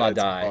 Tyler will not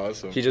die.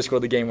 Awesome. He just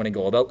scored the game-winning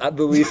goal.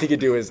 The least he could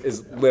do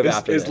is live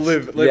after this.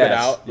 Live it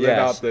out. Live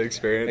out the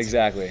experience.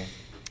 Exactly.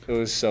 That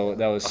was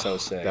so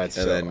sick.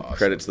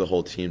 Credit to the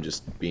whole team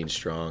just being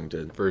strong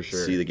to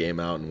see the game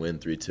out and win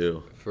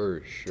 3-2.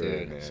 For sure,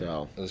 dude. Man.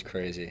 So it was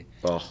crazy.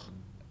 Oh.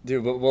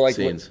 Dude, but like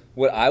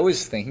what I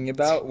was thinking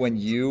about when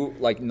you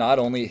like not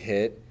only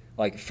hit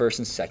like first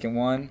and second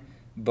one,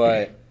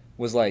 but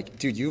was like,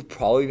 dude, you've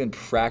probably been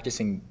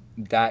practicing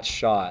that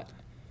shot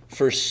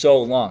for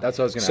so long. That's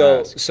what I was gonna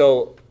ask.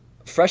 So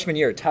freshman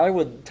year,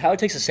 Tyler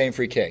takes the same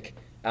free kick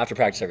after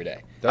practice every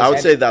day. I would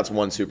say that's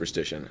one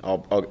superstition. I'll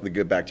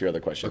get back to your other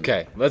question.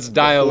 Okay, let's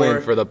dial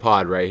in for the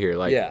pod right here.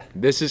 Like,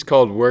 this is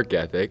called work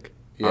ethic.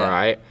 All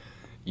right.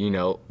 You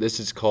know, this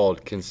is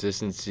called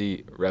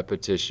consistency,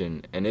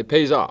 repetition, and it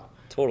pays off.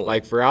 Totally.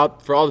 Like for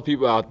all the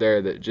people out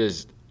there that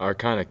just are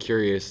kind of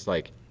curious,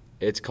 like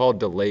it's called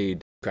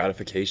delayed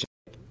gratification.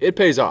 It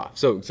pays off.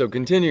 So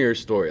continue your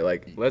story.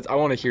 Like I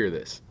want to hear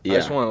this. I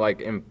just want to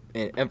like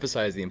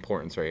emphasize the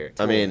importance right here.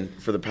 I mean,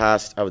 for the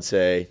past, I would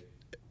say,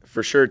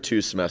 for sure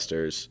 2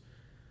 semesters,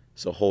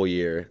 so a whole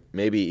year,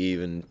 maybe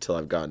even till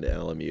I've gotten to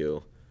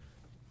LMU,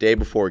 day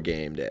before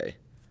game day.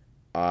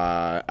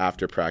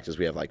 After practice,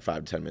 we have like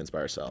 5 to 10 minutes by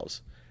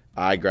ourselves.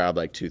 I grab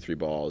like 2-3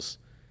 balls.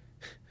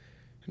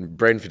 And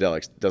Braden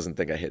Fidelix doesn't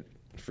think I hit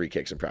free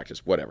kicks in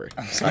practice. Whatever.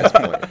 Besides the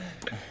point.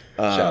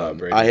 Shout out,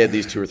 Braden. I hit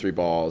these 2 or 3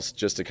 balls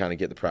just to kind of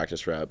get the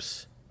practice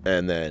reps.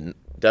 And then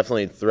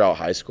definitely throughout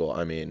high school,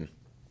 I mean,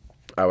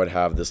 I would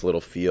have this little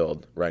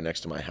field right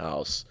next to my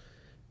house,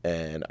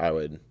 and I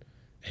would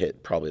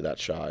hit probably that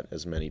shot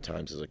as many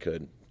times as I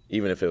could,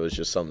 even if it was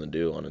just something to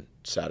do on a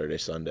Saturday,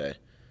 Sunday.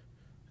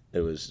 It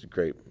was a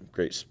great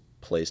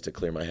place to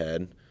clear my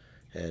head,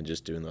 and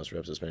just doing those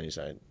reps as many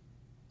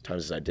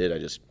times as I did, I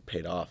just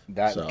paid off.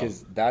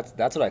 Because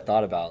that's what I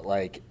thought about,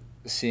 like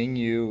seeing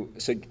you.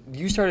 So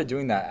you started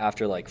doing that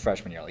after like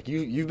freshman year. Like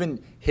you've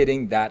been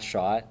hitting that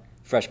shot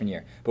freshman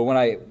year. But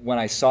when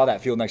I saw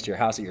that field next to your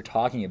house that you're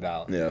talking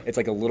about, it's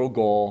like a little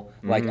goal,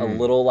 like a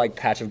little like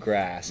patch of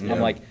grass. And I'm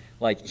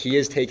like he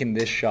has taken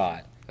this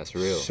shot. That's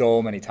real.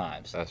 So many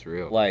times. That's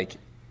real. Like,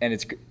 and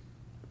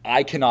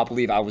I cannot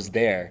believe I was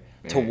there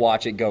to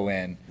watch it go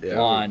in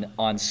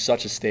on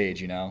such a stage,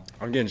 you know?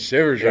 I'm getting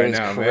shivers right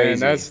now, crazy.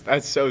 Man.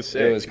 That's so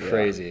sick. It was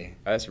crazy.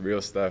 Yeah. That's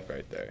real stuff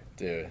right there.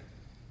 Dude.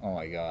 Oh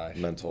my gosh.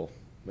 Mental.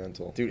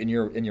 Dude, and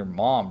your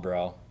mom,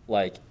 bro.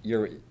 Like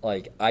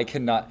I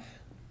cannot.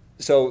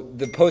 So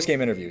the post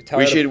game interview.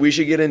 We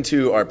should get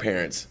into our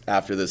parents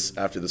after this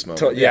moment.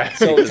 So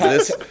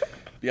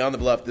Beyond the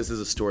Bluff, this is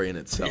a story in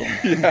itself.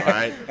 All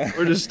right?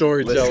 We're just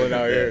storytelling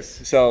out here.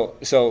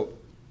 So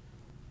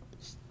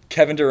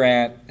Kevin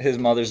Durant, his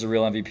mother's the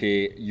real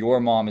MVP. Your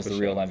mom is the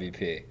real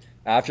MVP.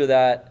 After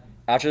that,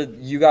 after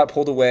you got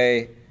pulled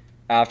away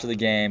after the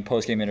game,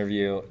 post-game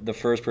interview, the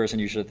first person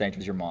you should have thanked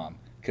was your mom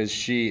because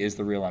she is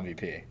the real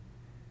MVP.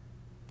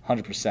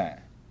 100%.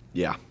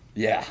 Yeah.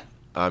 Yeah.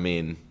 I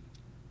mean,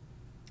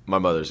 my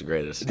mother's the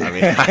greatest. I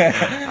mean,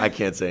 I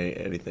can't say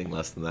anything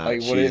less than that.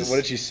 Like, what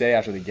did she say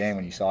after the game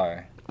when you saw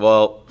her?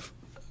 Well,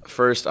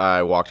 first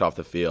I walked off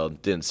the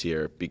field, didn't see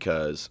her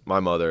because my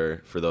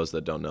mother, for those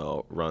that don't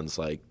know, runs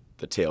like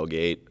the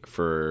tailgate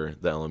for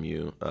the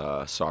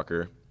LMU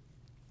soccer.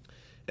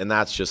 And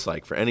that's just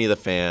like for any of the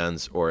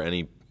fans or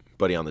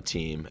anybody on the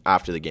team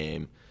after the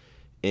game,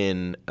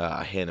 in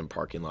Hannon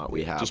parking lot,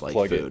 we have just like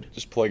plug food.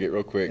 Just plug it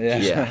real quick. Yeah.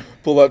 Yeah.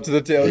 Pull up to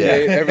the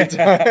tailgate every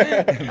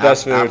time.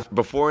 Best food.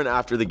 Before and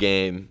after the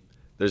game,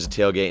 there's a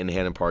tailgate in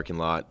Hannon parking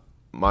lot.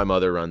 My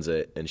mother runs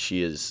it, and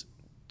she is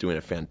doing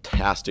a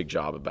fantastic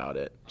job about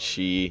it.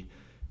 She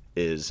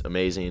is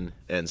amazing,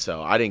 and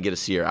so I didn't get to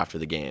see her after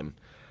the game,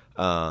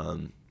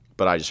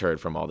 but I just heard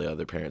from all the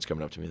other parents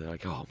coming up to me. They're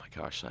like, "Oh my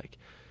gosh, like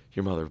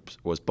your mother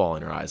was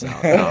bawling her eyes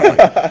out." And I was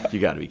like, "You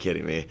got to be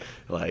kidding me!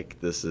 Like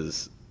this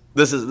is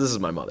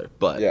my mother."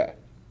 But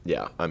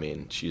yeah, I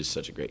mean, she's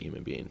such a great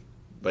human being.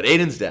 But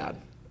Aiden's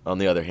dad, on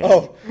the other hand,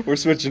 Oh, we're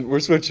switching from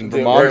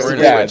Dude, moms we're to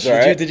gonna dads, switch. all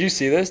right? Did you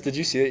see this? Did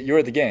you see it? You were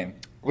at the game.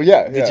 Well,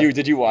 yeah.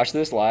 Did you watch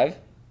this live?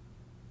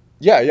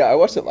 Yeah, I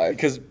watched it live.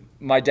 Because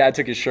my dad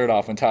took his shirt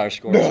off when Tyler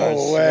scored. No So I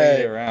swinging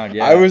way. it around.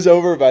 Yeah. I was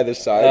over by the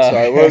side, so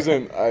I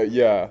wasn't.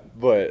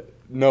 But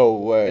no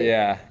way.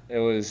 Yeah, it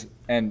was,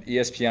 and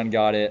ESPN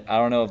got it. I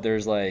don't know if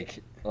there's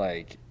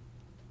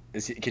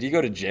could he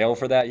go to jail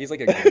for that? He's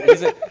like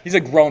he's a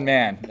grown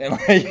man, and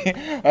like,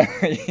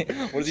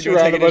 what is he doing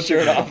Surround taking his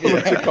shirt off? A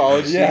bunch of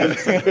college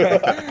students.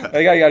 That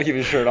guy got to keep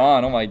his shirt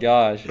on. Oh my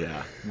gosh.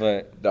 yeah,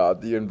 But No,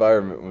 the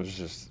environment was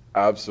just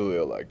absolutely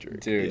electric.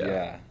 dude, Yeah.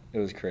 yeah, it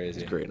was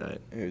crazy. it's a great night,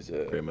 It was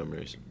a great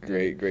memories.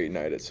 great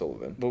night at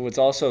Sullivan. But what's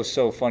also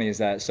so funny is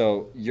that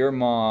your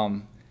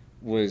mom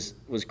was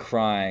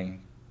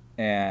crying,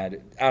 and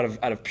out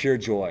of pure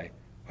joy,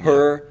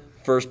 her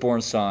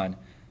firstborn son,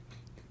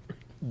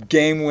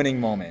 game-winning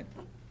moment.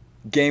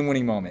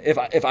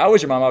 If I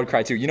was your mom, I would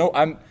cry too. You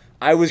know,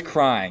 I was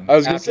crying. I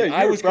was gonna say,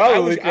 you were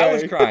probably I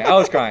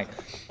was crying.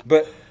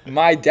 But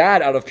my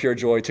dad, out of pure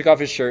joy, took off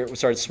his shirt,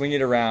 started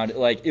swinging it around.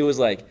 Like it was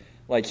like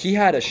he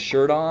had a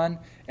shirt on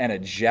and a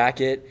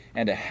jacket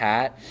and a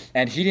hat,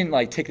 and he didn't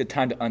like take the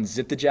time to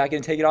unzip the jacket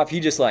and take it off. He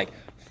just like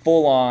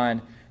full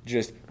on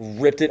just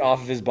ripped it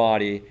off of his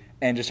body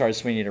and just started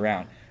swinging it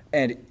around.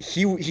 And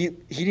he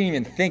didn't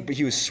even think, but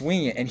he was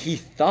swinging it, and he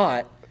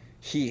thought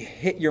he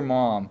hit your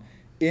mom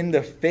in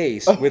the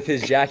face with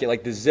his jacket,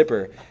 like the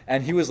zipper,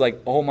 and he was like,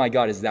 "Oh my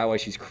God, is that why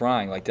she's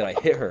crying? Like, did I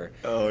hit her?"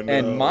 Oh, no.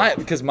 And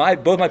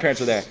both my parents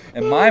were there,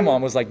 and my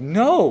mom was like,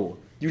 "No,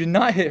 you did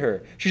not hit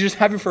her. She's just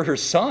happy for her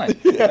son."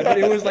 And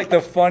it was like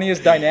the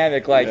funniest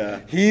dynamic.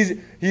 Like he's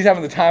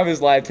having the time of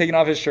his life, taking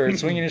off his shirt,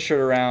 swinging his shirt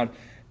around,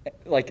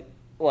 like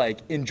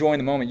enjoying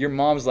the moment. Your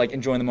mom's like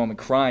enjoying the moment,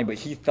 crying, but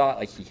he thought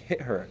like he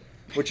hit her,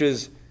 which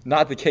is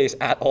not the case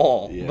at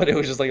all. Yeah. But it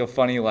was just like a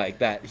funny like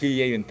that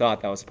he even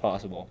thought that was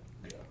possible.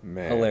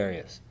 Man.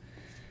 Hilarious.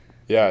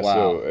 Yeah, Wow.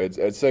 so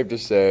it's safe to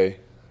say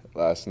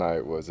last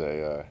night was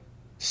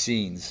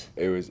Scenes.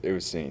 it was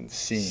scenes.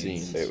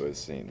 Scenes. It was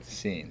scenes.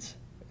 Scenes.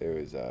 It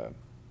was it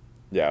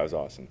was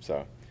awesome.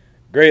 So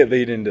great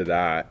lead into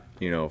that,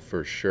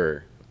 for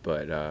sure.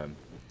 But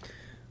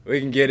we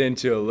can get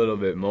into a little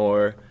bit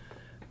more,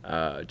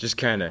 just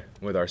kind of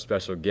with our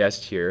special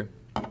guest here.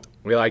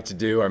 We like to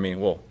do,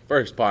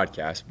 first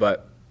podcast,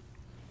 but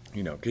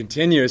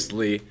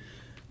continuously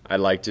I'd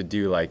like to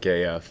do like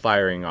a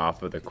firing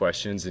off of the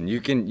questions, and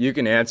you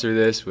can answer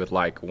this with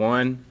like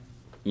one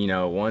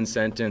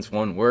sentence,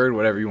 one word,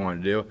 whatever you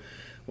want to do.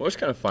 We'll just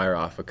kind of fire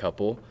off a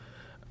couple,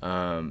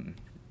 and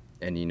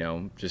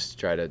just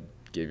try to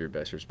give your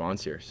best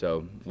response here.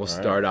 So we'll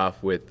start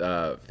off with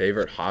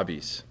favorite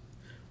hobbies.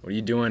 What are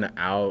you doing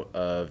out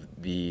of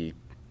the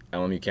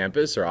LMU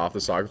campus or off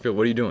the soccer field?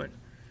 What are you doing?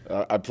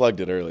 I plugged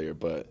it earlier,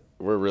 but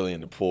we're really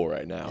into pool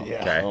right now.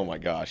 Yeah. Okay. Oh my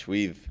gosh,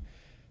 the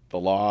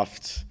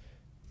Loft,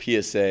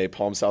 PSA,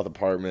 Palm South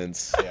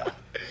Apartments. Yeah.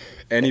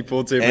 Any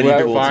pool table Any you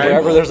can pool find? table.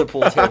 Wherever there's a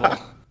pool table.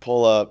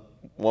 Pull up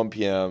 1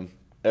 p.m.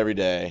 every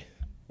day.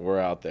 We're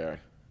out there.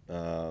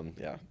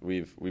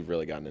 We've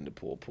really gotten into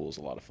pool. Pool's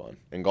a lot of fun,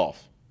 and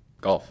golf.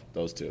 Golf.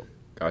 Those two.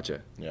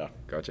 Gotcha. Yeah.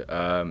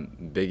 Gotcha.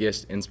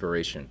 Biggest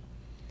inspiration.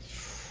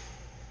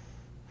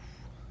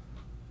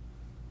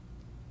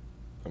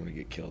 I'm gonna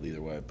get killed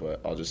either way, but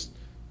I'll just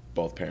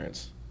both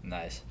parents.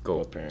 Nice. Cool.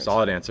 Both parents.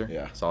 Solid answer.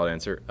 Yeah. Solid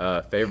answer.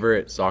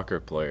 Favorite soccer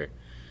player.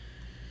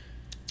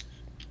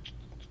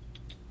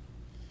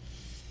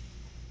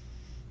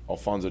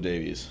 Alphonso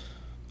Davies.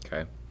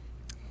 Okay.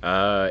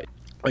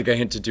 Like I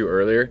hinted to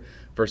earlier,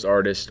 first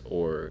artist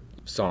or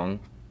song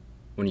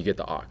when you get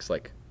the aux.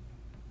 Like,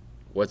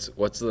 what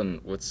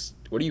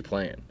are you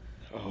playing?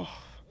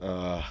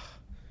 I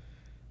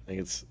think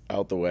it's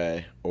Out the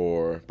Way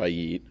or by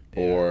Yeet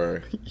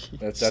or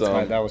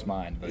That was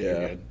mine. But you're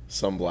good.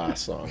 some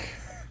Blast song.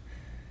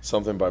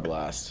 Something by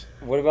Blast.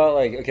 What about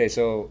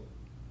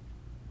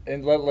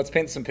and let's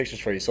paint some pictures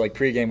for you. So like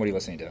pregame, what are you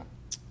listening to?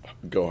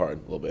 Go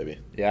hard, little baby.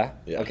 Yeah?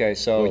 Yeah. Okay,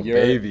 so Little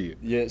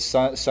baby.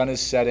 sun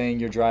is setting,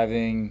 you're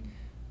driving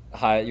the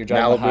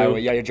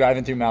highway. Yeah, you're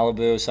driving through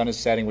Malibu, sun is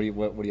setting,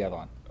 what do you have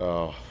on?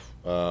 Oh,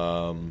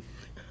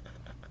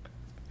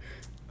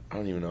 I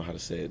don't even know how to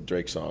say it.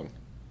 Drake song.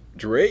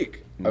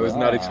 Drake. I was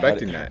not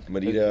expecting that.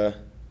 Medita.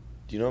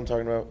 Do you know what I'm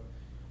talking about?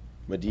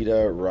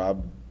 Medita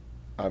Rob.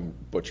 I'm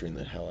butchering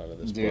the hell out of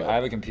this. Dude, I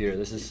have a computer.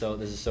 This is so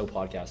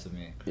podcast of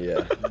me.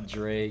 Yeah.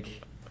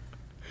 Drake.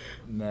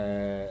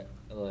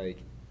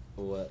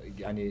 What?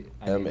 I need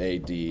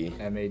M-A-D.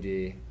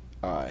 M-A-D.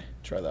 I.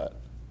 Try that.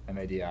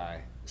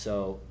 M-A-D-I.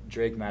 So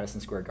Drake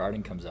Madison Square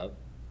Garden comes up.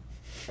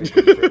 Are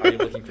you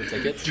looking for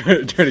tickets?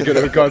 Trying to go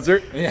to a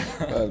concert? Yeah.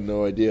 I have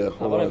no idea.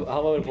 How about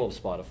I pull up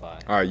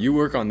Spotify? All right, you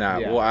work on that.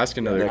 Yeah. We'll ask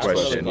another Next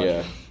question.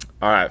 Yeah.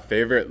 All right,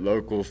 favorite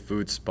local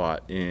food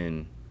spot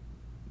in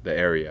the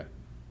area?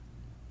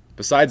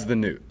 Besides the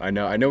Nook. I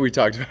know we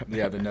talked about that.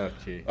 Yeah, the Nook.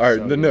 Gee. All right,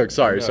 So the Nook.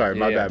 Sorry,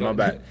 yeah, my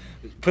bad.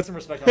 Put some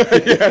respect on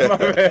that. Yeah, my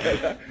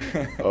bad.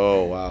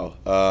 Oh, wow.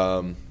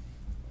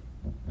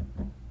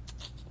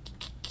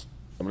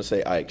 I'm going to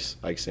say Ike's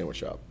Sandwich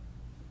Shop.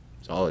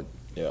 Solid.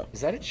 Yeah.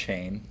 Is that a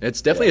chain?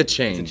 It's definitely Yeah, a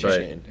chain, it's a but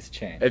chain. It's a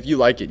chain. if you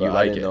like it, But you I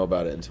like didn't it. know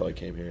about it until I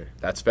came here.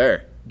 That's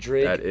fair.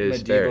 Drake That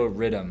is Madiba fair.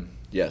 Rhythm.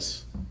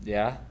 Yes.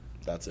 Yeah?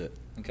 That's it.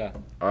 Okay.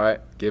 All right,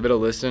 give it a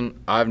listen.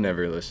 I've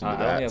never listened to I don't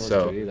that. think I've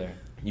listened So, to it either.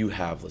 You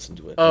have listened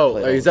to it. You oh,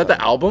 play it all is that the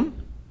time.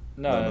 album?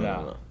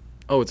 No.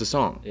 Oh, it's a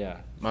song. Yeah.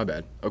 My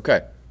bad.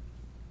 Okay,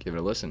 give it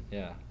a listen.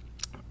 Yeah.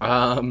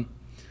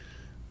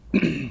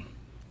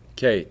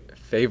 Okay,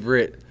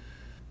 favorite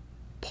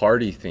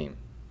party theme.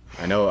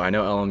 I know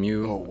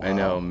LMU. Oh, wow. I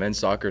know men's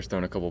soccer's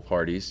thrown a couple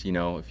parties. You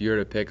know, if you were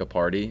to pick a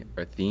party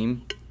or a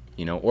theme,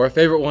 you know, or a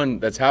favorite one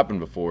that's happened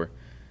before,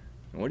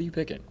 what are you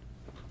picking?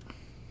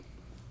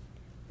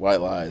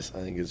 White Lies. I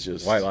think it's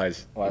just White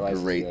Lies. White Lies a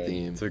is great good.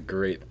 theme. It's a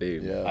great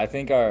theme. Yeah. I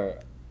think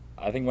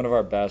one of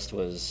our best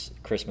was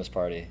Christmas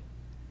Party.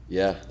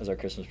 Yeah. That was our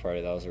Christmas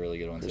party. That was a really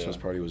good one Christmas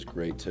too. Party was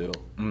great too.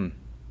 I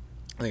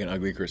think an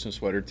ugly Christmas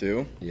sweater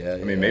too. Yeah.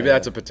 I mean, maybe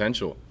that's a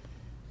potential.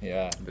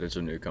 Yeah. But it's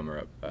a newcomer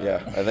up.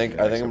 Yeah. I think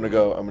I'm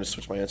gonna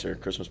switch my answer.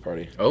 Christmas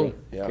Party. Oh,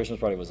 Yeah. Christmas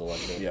Party was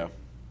electric. Yeah.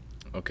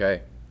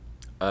 okay.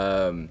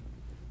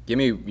 Give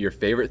me your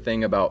favorite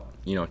thing about,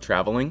 you know,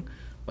 traveling,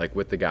 like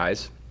with the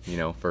guys, you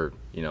know,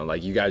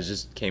 like you guys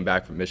just came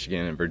back from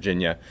Michigan and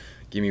Virginia.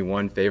 Give me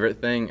one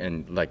favorite thing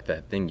and like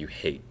that thing you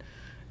hate,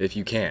 if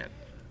you can.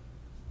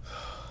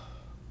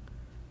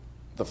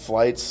 The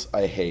flights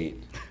I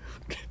hate.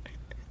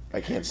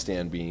 I can't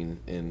stand being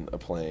in a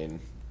plane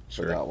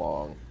for that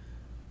long.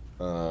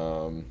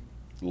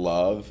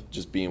 Love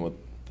just being with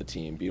the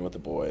team, being with the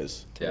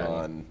boys,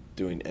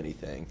 doing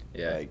anything.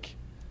 Yeah. Like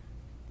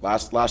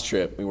last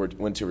trip, we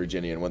went to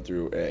Virginia and went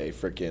through a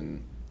freaking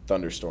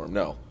thunderstorm.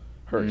 No,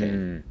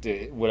 hurricane.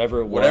 Dude,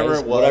 whatever it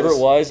Whatever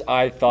was,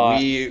 I thought I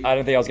We-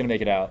 didn't think I was gonna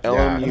make it out.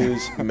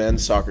 LMU's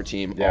men's soccer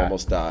team Yeah.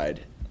 almost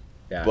died,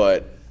 Yeah.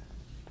 but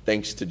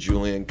thanks to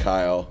Julian,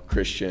 Kyle,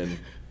 Christian,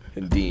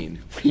 and Dean,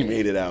 we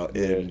made it out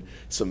in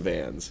some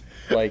vans.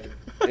 Like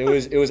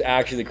it was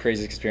actually the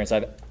craziest experience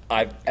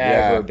I've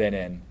ever Yeah. been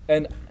in.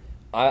 And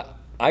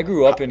I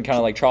grew up in kind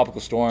of like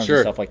tropical storms Sure.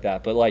 and stuff like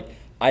that, but like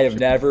I have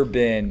never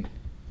been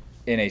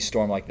in a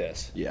storm like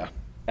this Yeah.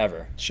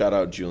 ever. Shout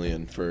out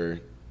Julian for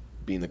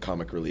being the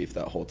comic relief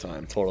that whole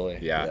time. Totally.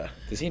 Yeah.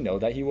 Does he know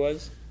that he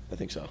was? I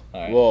think so.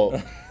 All right.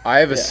 Well, I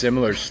have a Yeah.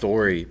 similar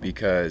story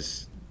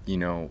because, you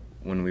know,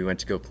 when we went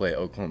to go play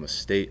Oklahoma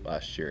State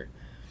last year,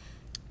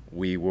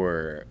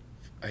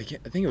 I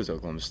think it was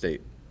Oklahoma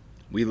State.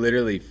 We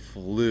literally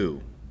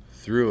flew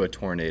through a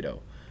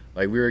tornado.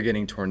 Like we were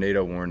getting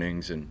tornado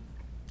warnings and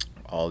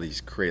all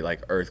these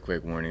like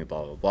earthquake warnings,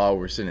 blah, blah, blah.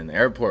 We're sitting in the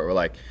airport. We're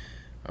like,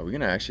 are we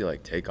going to actually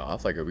like take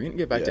off? Like, are we going to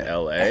get back to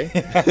LA?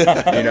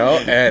 You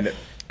know?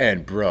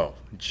 And bro,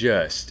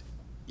 just,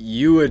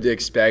 you would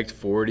expect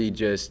 40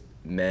 just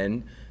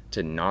men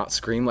to not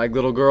scream like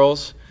little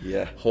girls.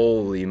 Yeah.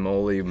 Holy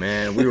moly,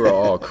 man. We were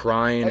all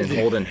crying and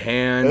holding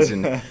hands.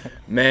 And,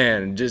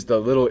 man, just the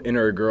little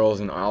inner girls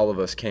and all of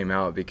us came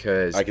out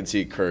because. I can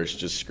see Kirsch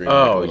just screaming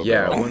like a Oh, little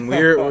yeah. girl.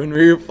 When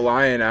we were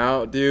flying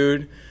out,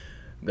 dude,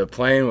 the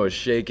plane was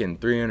shaking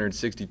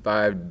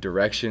 365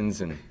 directions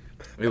and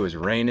it was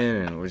raining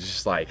and it was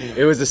just like,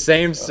 it was the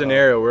same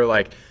scenario. We're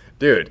like,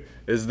 dude,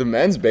 is the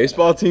men's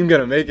baseball team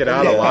going to make it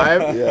out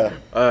alive?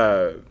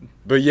 Yeah.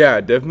 But yeah,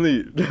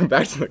 definitely,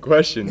 back to the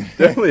question,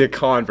 definitely a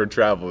con for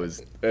travel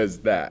is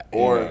that.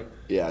 Or,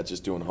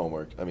 just doing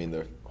homework. I mean,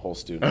 the whole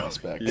student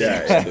aspect.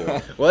 Yeah. Too.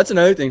 Well, that's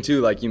another thing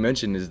too, like you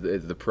mentioned, is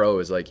the pro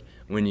is like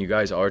when you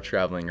guys are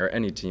traveling, or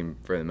any team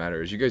for the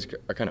matter, is you guys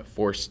are kind of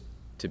forced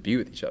to be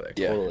with each other.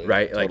 Yeah. Totally.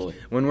 Right? Totally. Like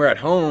when we're at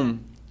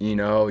home, you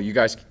know, you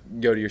guys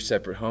go to your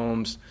separate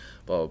homes,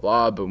 blah, blah,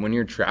 blah. But when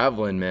you're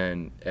traveling,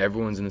 man,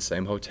 everyone's in the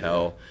same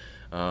hotel.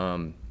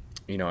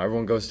 You know,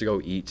 everyone goes to go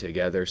eat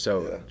together.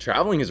 So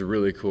traveling is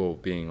really cool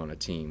being on a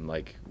team.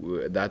 Like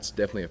that's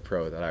definitely a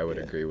pro that I would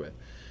agree with.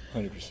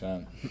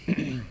 100%.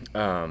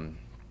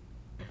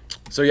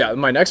 So yeah,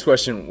 my next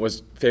question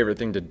was favorite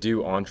thing to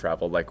do on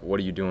travel. Like, what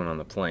are you doing on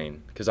the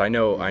plane? Because I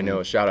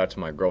know. Shout out to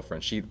my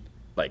girlfriend. She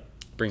like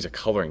brings a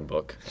coloring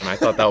book, and I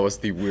thought that was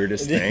the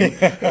weirdest thing.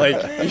 Like,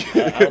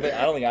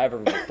 I don't think I ever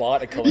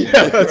bought a coloring book.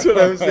 Yeah, that's what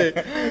I was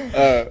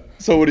saying.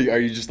 So what are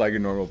you just like a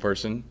normal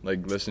person,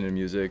 like listening to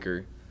music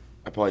or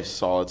I probably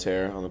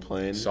solitaire on the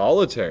plane.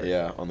 solitaire?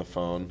 Yeah, on the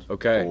phone.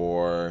 Okay.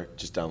 Or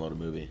just download a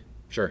movie.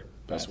 Sure.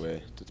 Best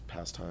way to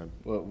pass time.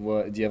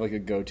 What do you have like a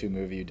go-to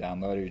movie you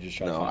download, or you just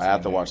try to No, find I have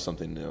to something watch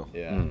something new. new?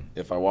 Yeah.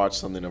 If I watch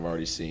something I've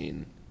already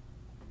seen,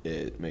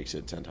 it makes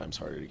it 10 times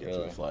harder to get through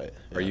Really? the flight.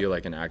 Are Yeah. you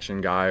like an action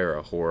guy or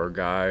a horror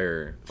guy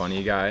or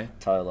funny guy?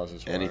 Tyler loves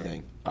his horror.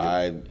 Anything.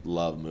 I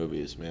love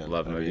movies, man.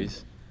 Love I mean,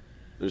 movies.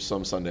 there's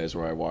some Sundays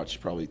where I watch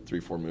probably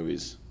 3-4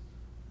 movies,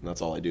 and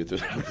that's all I do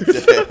throughout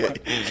the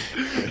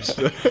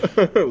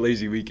day.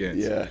 Lazy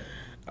weekends. Yeah.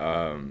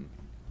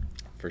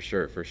 For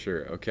sure.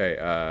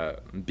 Okay,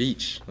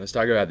 beach. Let's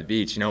talk about the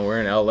beach. You know,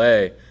 we're in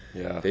LA.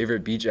 Yeah.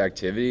 Favorite beach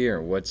activity,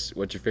 or what's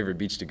your favorite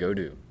beach to go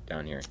to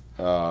down here?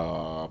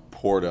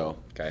 Porto.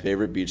 Okay.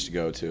 Favorite beach to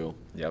go to.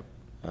 Yep,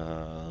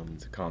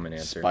 it's a common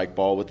answer. Spike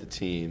ball with the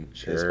team is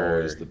Sure.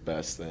 always the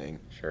best thing.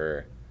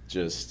 Sure.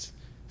 Just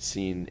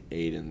seeing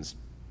Aiden's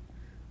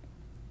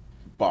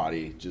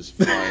body just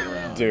flying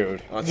around.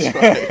 Dude. On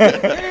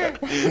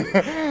spike.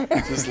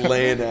 Just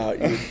laying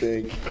out, you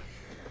think.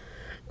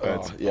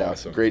 That's yeah,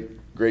 awesome.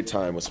 great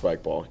time with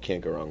spike ball.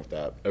 Can't go wrong with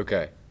that.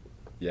 Okay.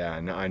 Yeah,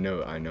 I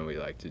know we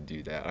like to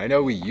do that. I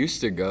know we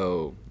used to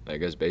go,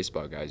 like as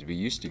baseball guys, we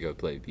used to go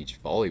play beach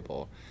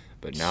volleyball,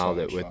 but now So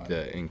that much with fun.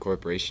 the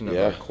incorporation of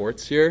Yeah. our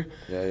courts here,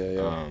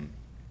 Yeah.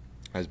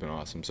 has been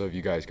awesome. So have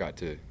you guys got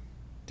to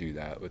do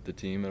that with the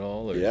team at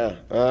all? Or?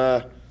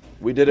 Yeah.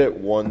 We did it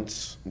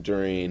once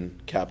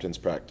during captain's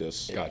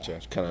practice.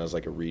 Gotcha. Kind of as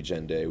like a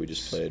regen day. We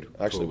just played,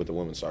 actually Cool. with the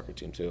women's soccer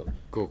team too.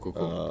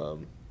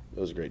 Cool. It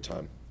was a great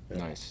time. Yeah.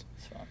 Nice.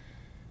 It's fun.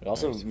 But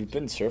also, we've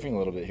been surfing a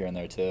little bit here and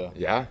there too.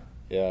 Yeah?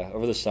 Yeah,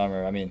 over the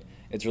summer. I mean,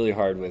 it's really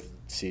hard with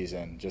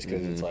season just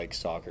because it's like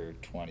soccer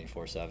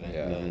 24/7.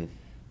 Yeah.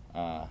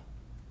 But,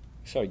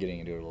 started getting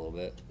into it a little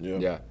bit.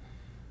 Yeah.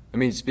 I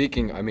mean,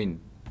 speaking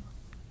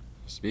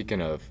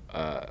of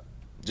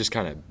just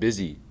kind of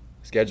busy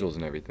schedules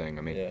and everything,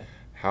 I mean, Yeah.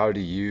 how do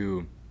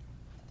you,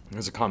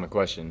 it's a common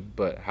question,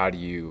 but how do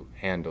you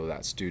handle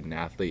that student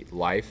athlete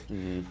life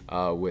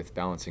with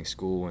balancing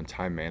school and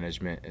time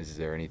management? Is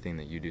there anything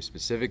that you do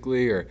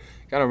specifically, or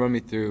kind of run me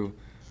through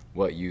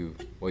what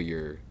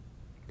your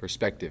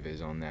perspective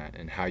is on that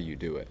and how you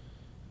do it?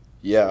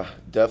 Yeah,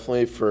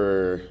 definitely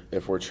for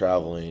if we're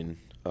traveling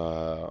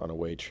on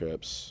away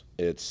trips,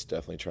 it's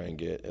definitely try and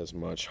get as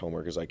much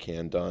homework as I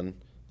can done.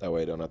 That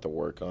way I don't have to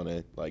work on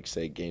it, like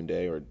say game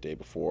day or day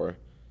before,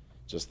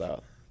 just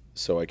that,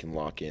 so I can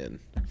lock in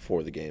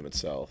for the game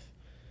itself.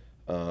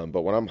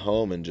 But when I'm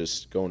home and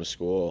just going to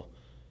school,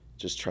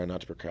 just try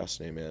not to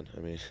procrastinate, man. I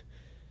mean,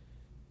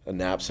 a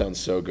nap sounds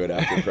so good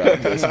after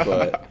practice,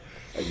 but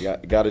I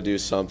got to do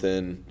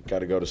something. Got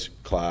to go to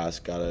class.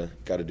 Got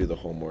to do the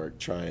homework.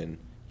 Try and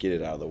get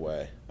it out of the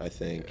way. I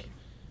think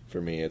for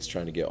me, it's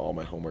trying to get all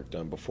my homework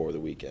done before the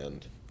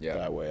weekend. Yeah.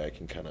 That way, I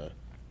can kind of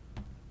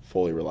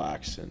fully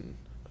relax and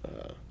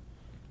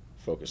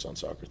focus on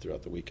soccer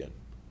throughout the weekend.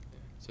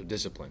 So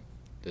discipline's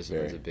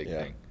a big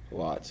thing. A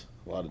lot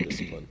of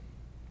discipline.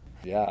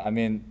 Yeah, I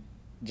mean,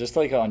 just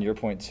like on your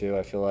point too,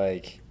 I feel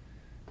like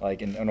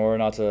in order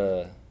not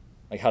to,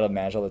 like how to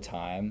manage all the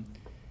time,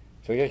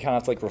 I feel like I kind of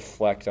have to like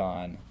reflect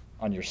on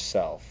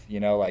yourself, you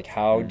know, like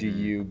how do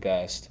you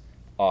best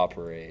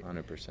operate?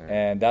 100%.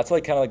 And that's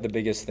like kind of like the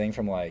biggest thing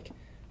from like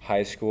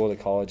high school to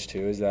college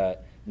too, is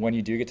that when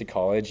you do get to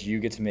college, you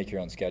get to make your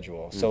own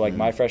schedule. So like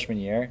my freshman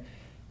year,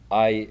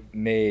 I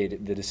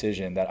made the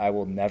decision that I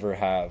will never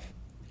have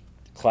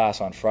class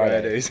on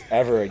Fridays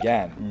ever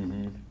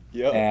again.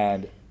 Yep.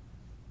 And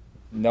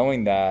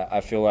knowing that,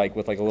 I feel like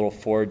with like a little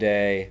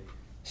 4-day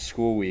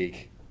school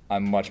week,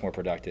 I'm much more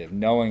productive.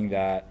 Knowing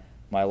that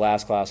my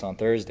last class on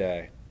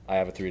Thursday, I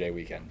have a 3-day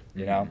weekend,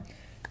 you know?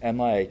 And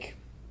like,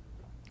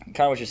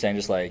 kind of what you're saying,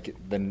 just like,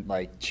 then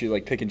like,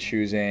 pick and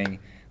choosing,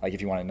 like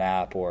if you want to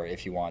nap or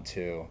if you want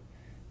to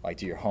like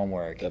do your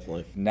homework.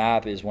 Definitely.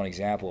 Nap is one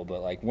example,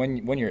 but like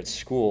when you're at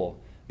school,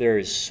 there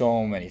is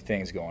so many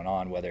things going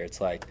on, whether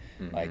it's like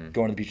going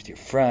to the beach with your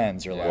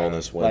friends or like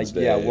Wellness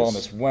Wednesdays.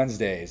 Wellness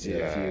Wednesdays.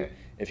 Yeah.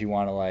 If you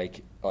want to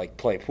like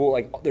play pool,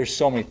 like there's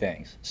so many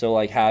things. So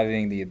like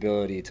having the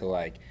ability to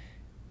like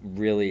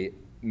really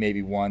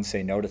maybe one,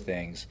 say no to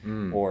things,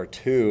 or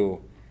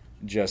two,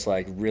 just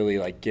like really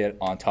like get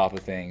on top of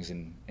things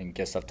and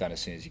get stuff done as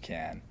soon as you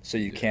can, so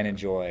you can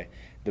enjoy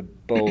the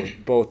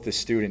both the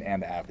student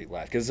and the athlete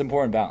life, because it's an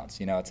important balance.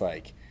 You know, it's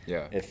like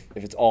if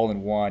it's all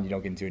in one, you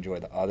don't get to enjoy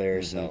the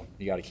other. So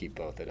you got to keep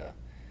both at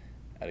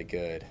a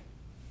good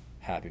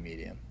happy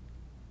medium.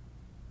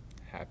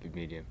 Happy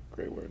medium.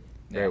 Great word.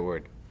 Great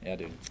word. Yeah,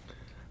 dude.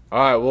 All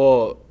right,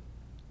 well,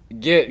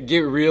 get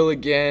real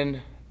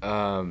again.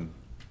 And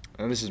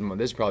this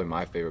is probably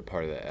my favorite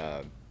part of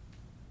the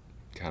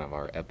kind of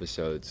our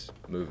episodes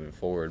moving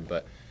forward.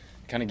 But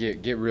kind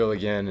of get real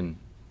again, and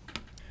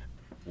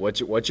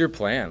what's your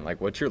plan? Like,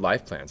 what's your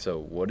life plan? So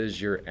what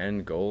is your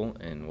end goal,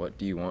 and what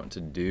do you want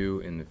to do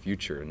in the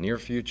future? Near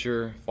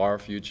future, far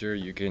future?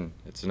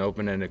 It's an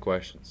open-ended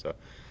question. So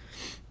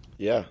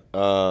Yeah.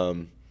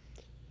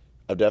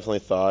 I've definitely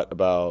thought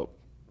about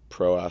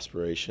pro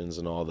aspirations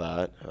and all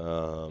that.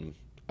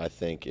 I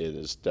think it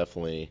is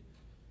definitely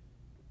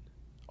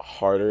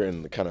harder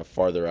and kind of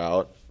farther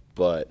out,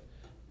 but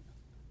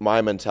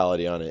my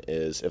mentality on it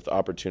is if the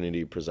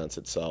opportunity presents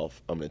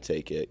itself, I'm going to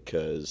take it,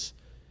 because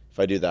if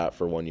I do that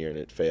for 1 year and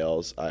it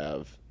fails, I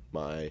have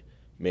my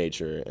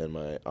major and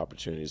my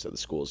opportunities that the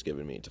school has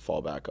given me to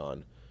fall back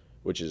on,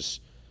 which is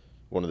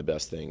one of the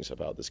best things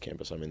about this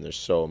campus. I mean, there's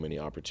so many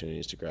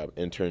opportunities to grab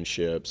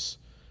internships,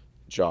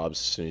 jobs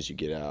as soon as you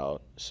get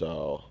out.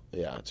 So,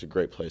 yeah, it's a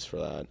great place for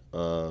that.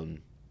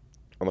 On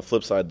the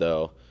flip side,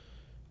 though,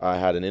 I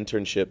had an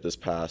internship this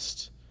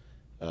past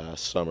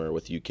summer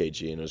with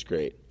UKG, and it was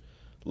great.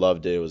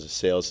 Loved it. It was a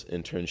sales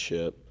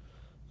internship.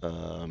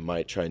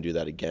 Might try and do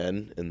that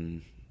again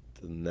in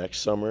the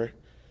next summer.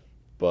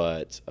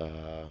 But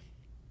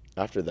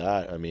after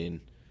that, I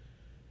mean,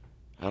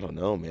 I don't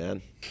know,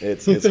 man.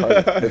 It's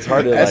hard. It's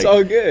hard to That's like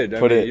all good.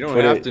 Put it. You don't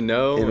put have it to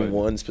know in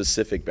one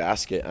specific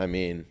basket. I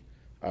mean,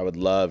 I would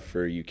love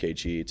for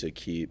UKG to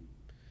keep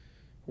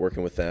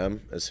working with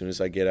them as soon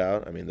as I get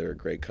out. I mean, they're a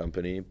great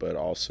company, but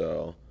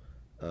also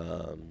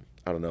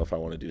I don't know if I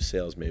want to do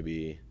sales,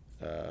 maybe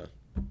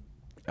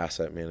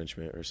asset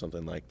management or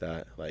something like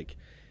that, like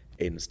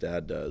Aiden's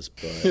dad does.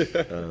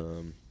 But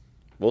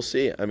we'll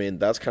see. I mean,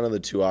 that's kind of the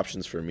two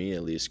options for me,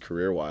 at least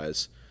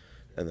career-wise,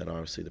 and then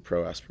obviously the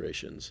pro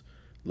aspirations.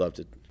 Love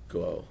to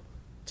go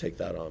take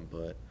that on,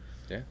 but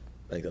yeah,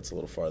 I think that's a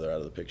little farther out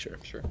of the picture.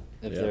 sure.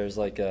 If there's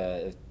like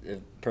if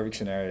perfect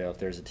scenario, if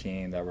there's a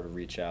team that were to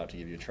reach out to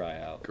give you a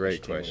tryout,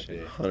 Great which team would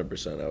it question. be?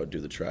 100% I would do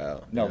the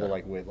tryout. No, yeah.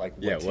 but what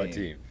What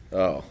team?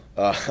 Oh.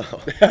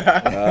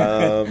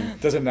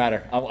 Doesn't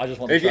matter. I just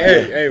want to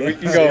Hey, we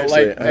can go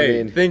Seriously, like, I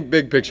mean- think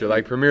big picture,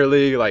 like Premier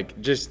League, like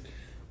just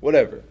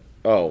whatever.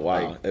 Oh,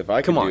 wow. Like, If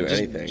I could Come on, do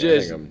just, anything,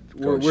 just I think I'm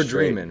we're going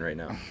straight. dreaming right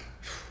now.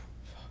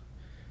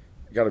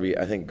 Got to be,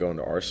 I think, going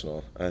to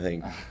Arsenal. I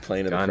think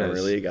playing in the Gunners.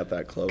 Premier League at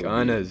that club would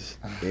Gunners.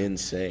 be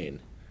insane.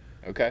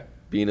 Okay.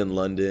 Being in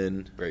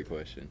London, Great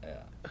question.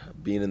 Yeah.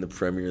 being in the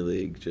Premier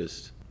League,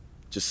 just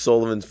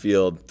Sullivan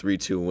Field,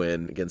 3-2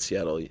 win against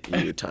Seattle, you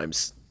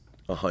times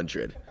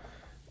 100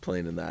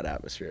 playing in that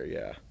atmosphere,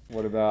 yeah.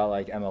 What about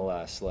like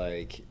MLS?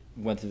 Like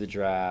went through the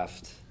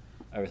draft,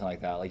 everything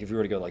like that. Like if you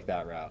were to go like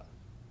that route.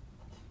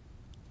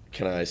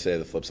 Can I say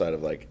the flip side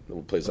of like the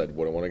place I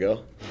wouldn't want to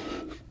go?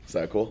 Is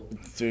that cool?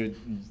 Dude,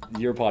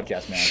 your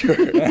podcast, man. Sure.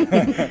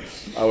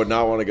 I would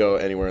not want to go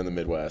anywhere in the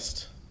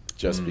Midwest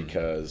just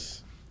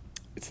because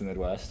It's the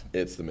Midwest.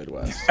 it's the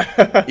Midwest.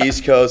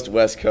 East Coast,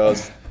 West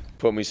Coast,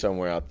 put me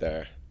somewhere out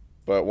there.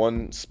 But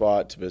one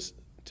spot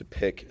to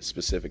pick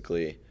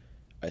specifically,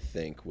 I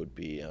think, would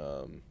be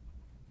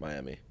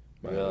Miami.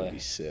 Miami Really? would be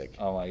sick.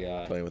 Oh my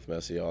god. Playing with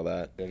Messi, all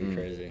that. That'd be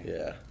crazy.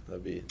 Yeah,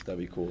 that'd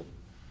be cool.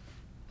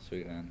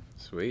 Sweet, man.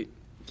 Sweet.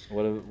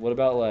 What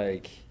about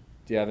like?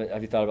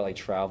 Have you thought about like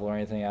travel or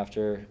anything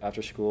after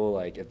school?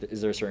 Like,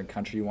 is there a certain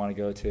country you want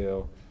to go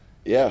to?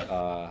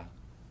 Yeah,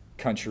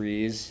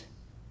 Countries.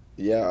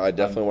 yeah. I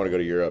definitely want to go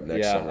to Europe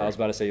next Yeah, summer. I was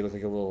about to say you look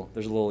like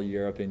there's a little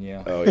Europe in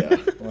you. Oh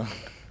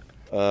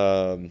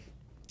yeah.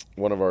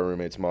 One of our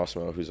roommates,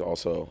 Massimo, who's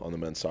also on the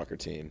men's soccer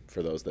team,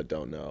 for those that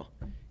don't know,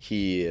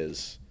 he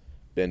has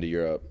been to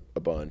Europe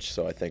a bunch,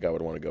 so I think I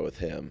would want to go with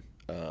him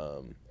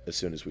as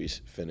soon as we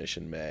finish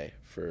in May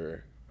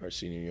for our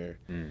senior year.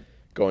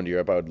 Going to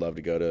Europe, I would love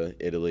to go to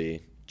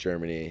Italy,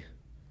 Germany,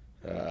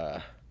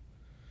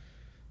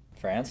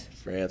 France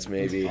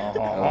maybe. I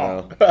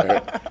don't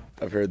know.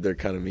 I've heard they're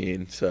kind of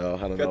mean, so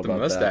I don't know Got the about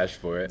mustache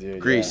that. for it. Dude,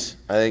 Greece.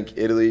 I think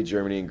Italy,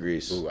 Germany, and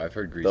Greece. Ooh, I've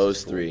heard Greece. Those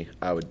is cool. three,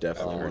 I would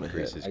definitely heard want to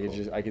Greece hit.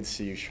 is I could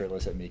see you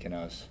shirtless at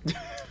Mykonos,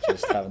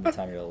 just having the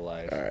time of your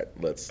life. All right,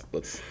 let's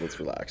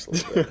relax a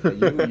little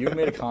bit. You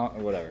made a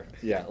comment, whatever.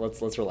 Yeah,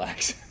 let's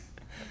relax.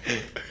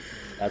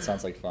 That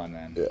sounds like fun,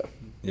 man.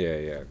 Yeah.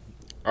 Yeah.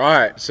 All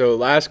right, so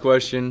last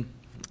question.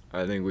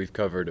 I think we've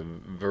covered a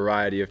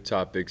variety of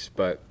topics,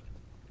 but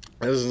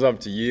this is up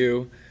to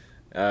you.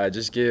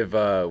 Just give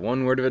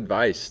one word of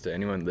advice to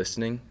anyone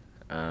listening.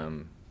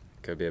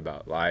 Could be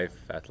about life,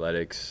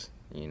 athletics,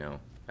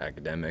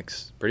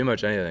 academics, pretty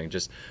much anything.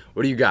 Just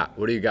what do you got?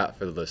 What do you got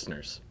for the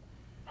listeners?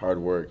 Hard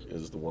work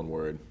is the one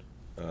word.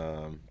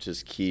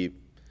 Just keep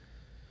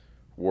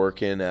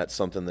working at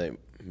something that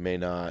may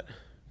not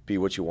be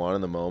what you want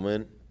in the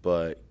moment,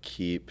 but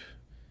keep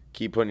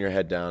putting your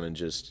head down and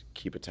just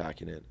keep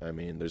attacking it. I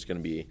mean, there's going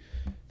to be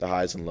the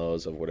highs and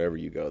lows of whatever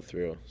you go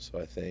through. So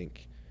I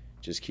think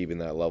just keeping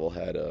that level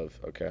head of,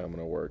 okay, I'm going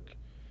to work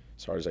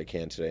as hard as I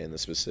can today in the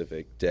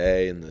specific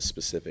day, in the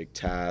specific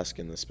task,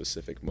 in the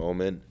specific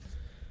moment.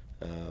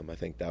 I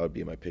think that would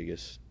be my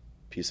biggest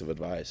piece of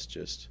advice.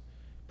 Just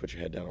put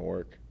your head down and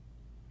work.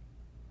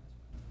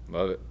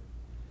 Love it.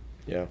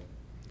 Yeah.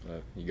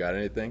 You got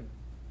anything?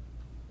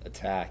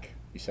 Attack.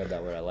 You said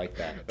that word. I like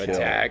that.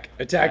 Attack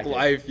Attack it.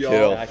 life, y'all.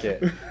 Kill. Attack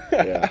it.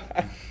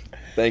 Yeah.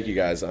 Thank you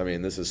guys. I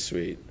mean, this is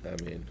sweet.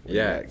 I mean, what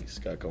Yeah. you guys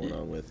got going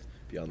on with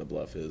Beyond the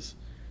Bluff it's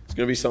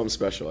going to be something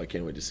special. I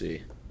can't wait to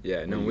see.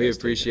 Yeah, no, you we guys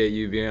take appreciate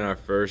you being our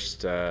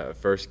first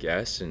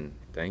guest, and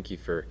thank you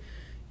for,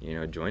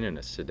 joining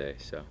us today.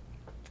 So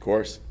Of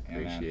course. Yeah,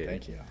 man, appreciate it.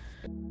 thank you.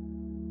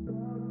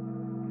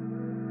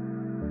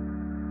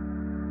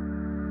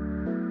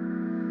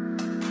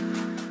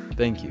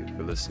 Thank you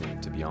for listening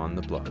to Beyond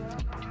the Bluff.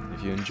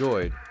 If you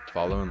enjoyed,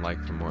 follow and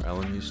like for more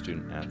LMU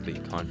student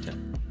athlete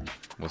content.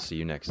 We'll see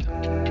you next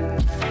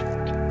time.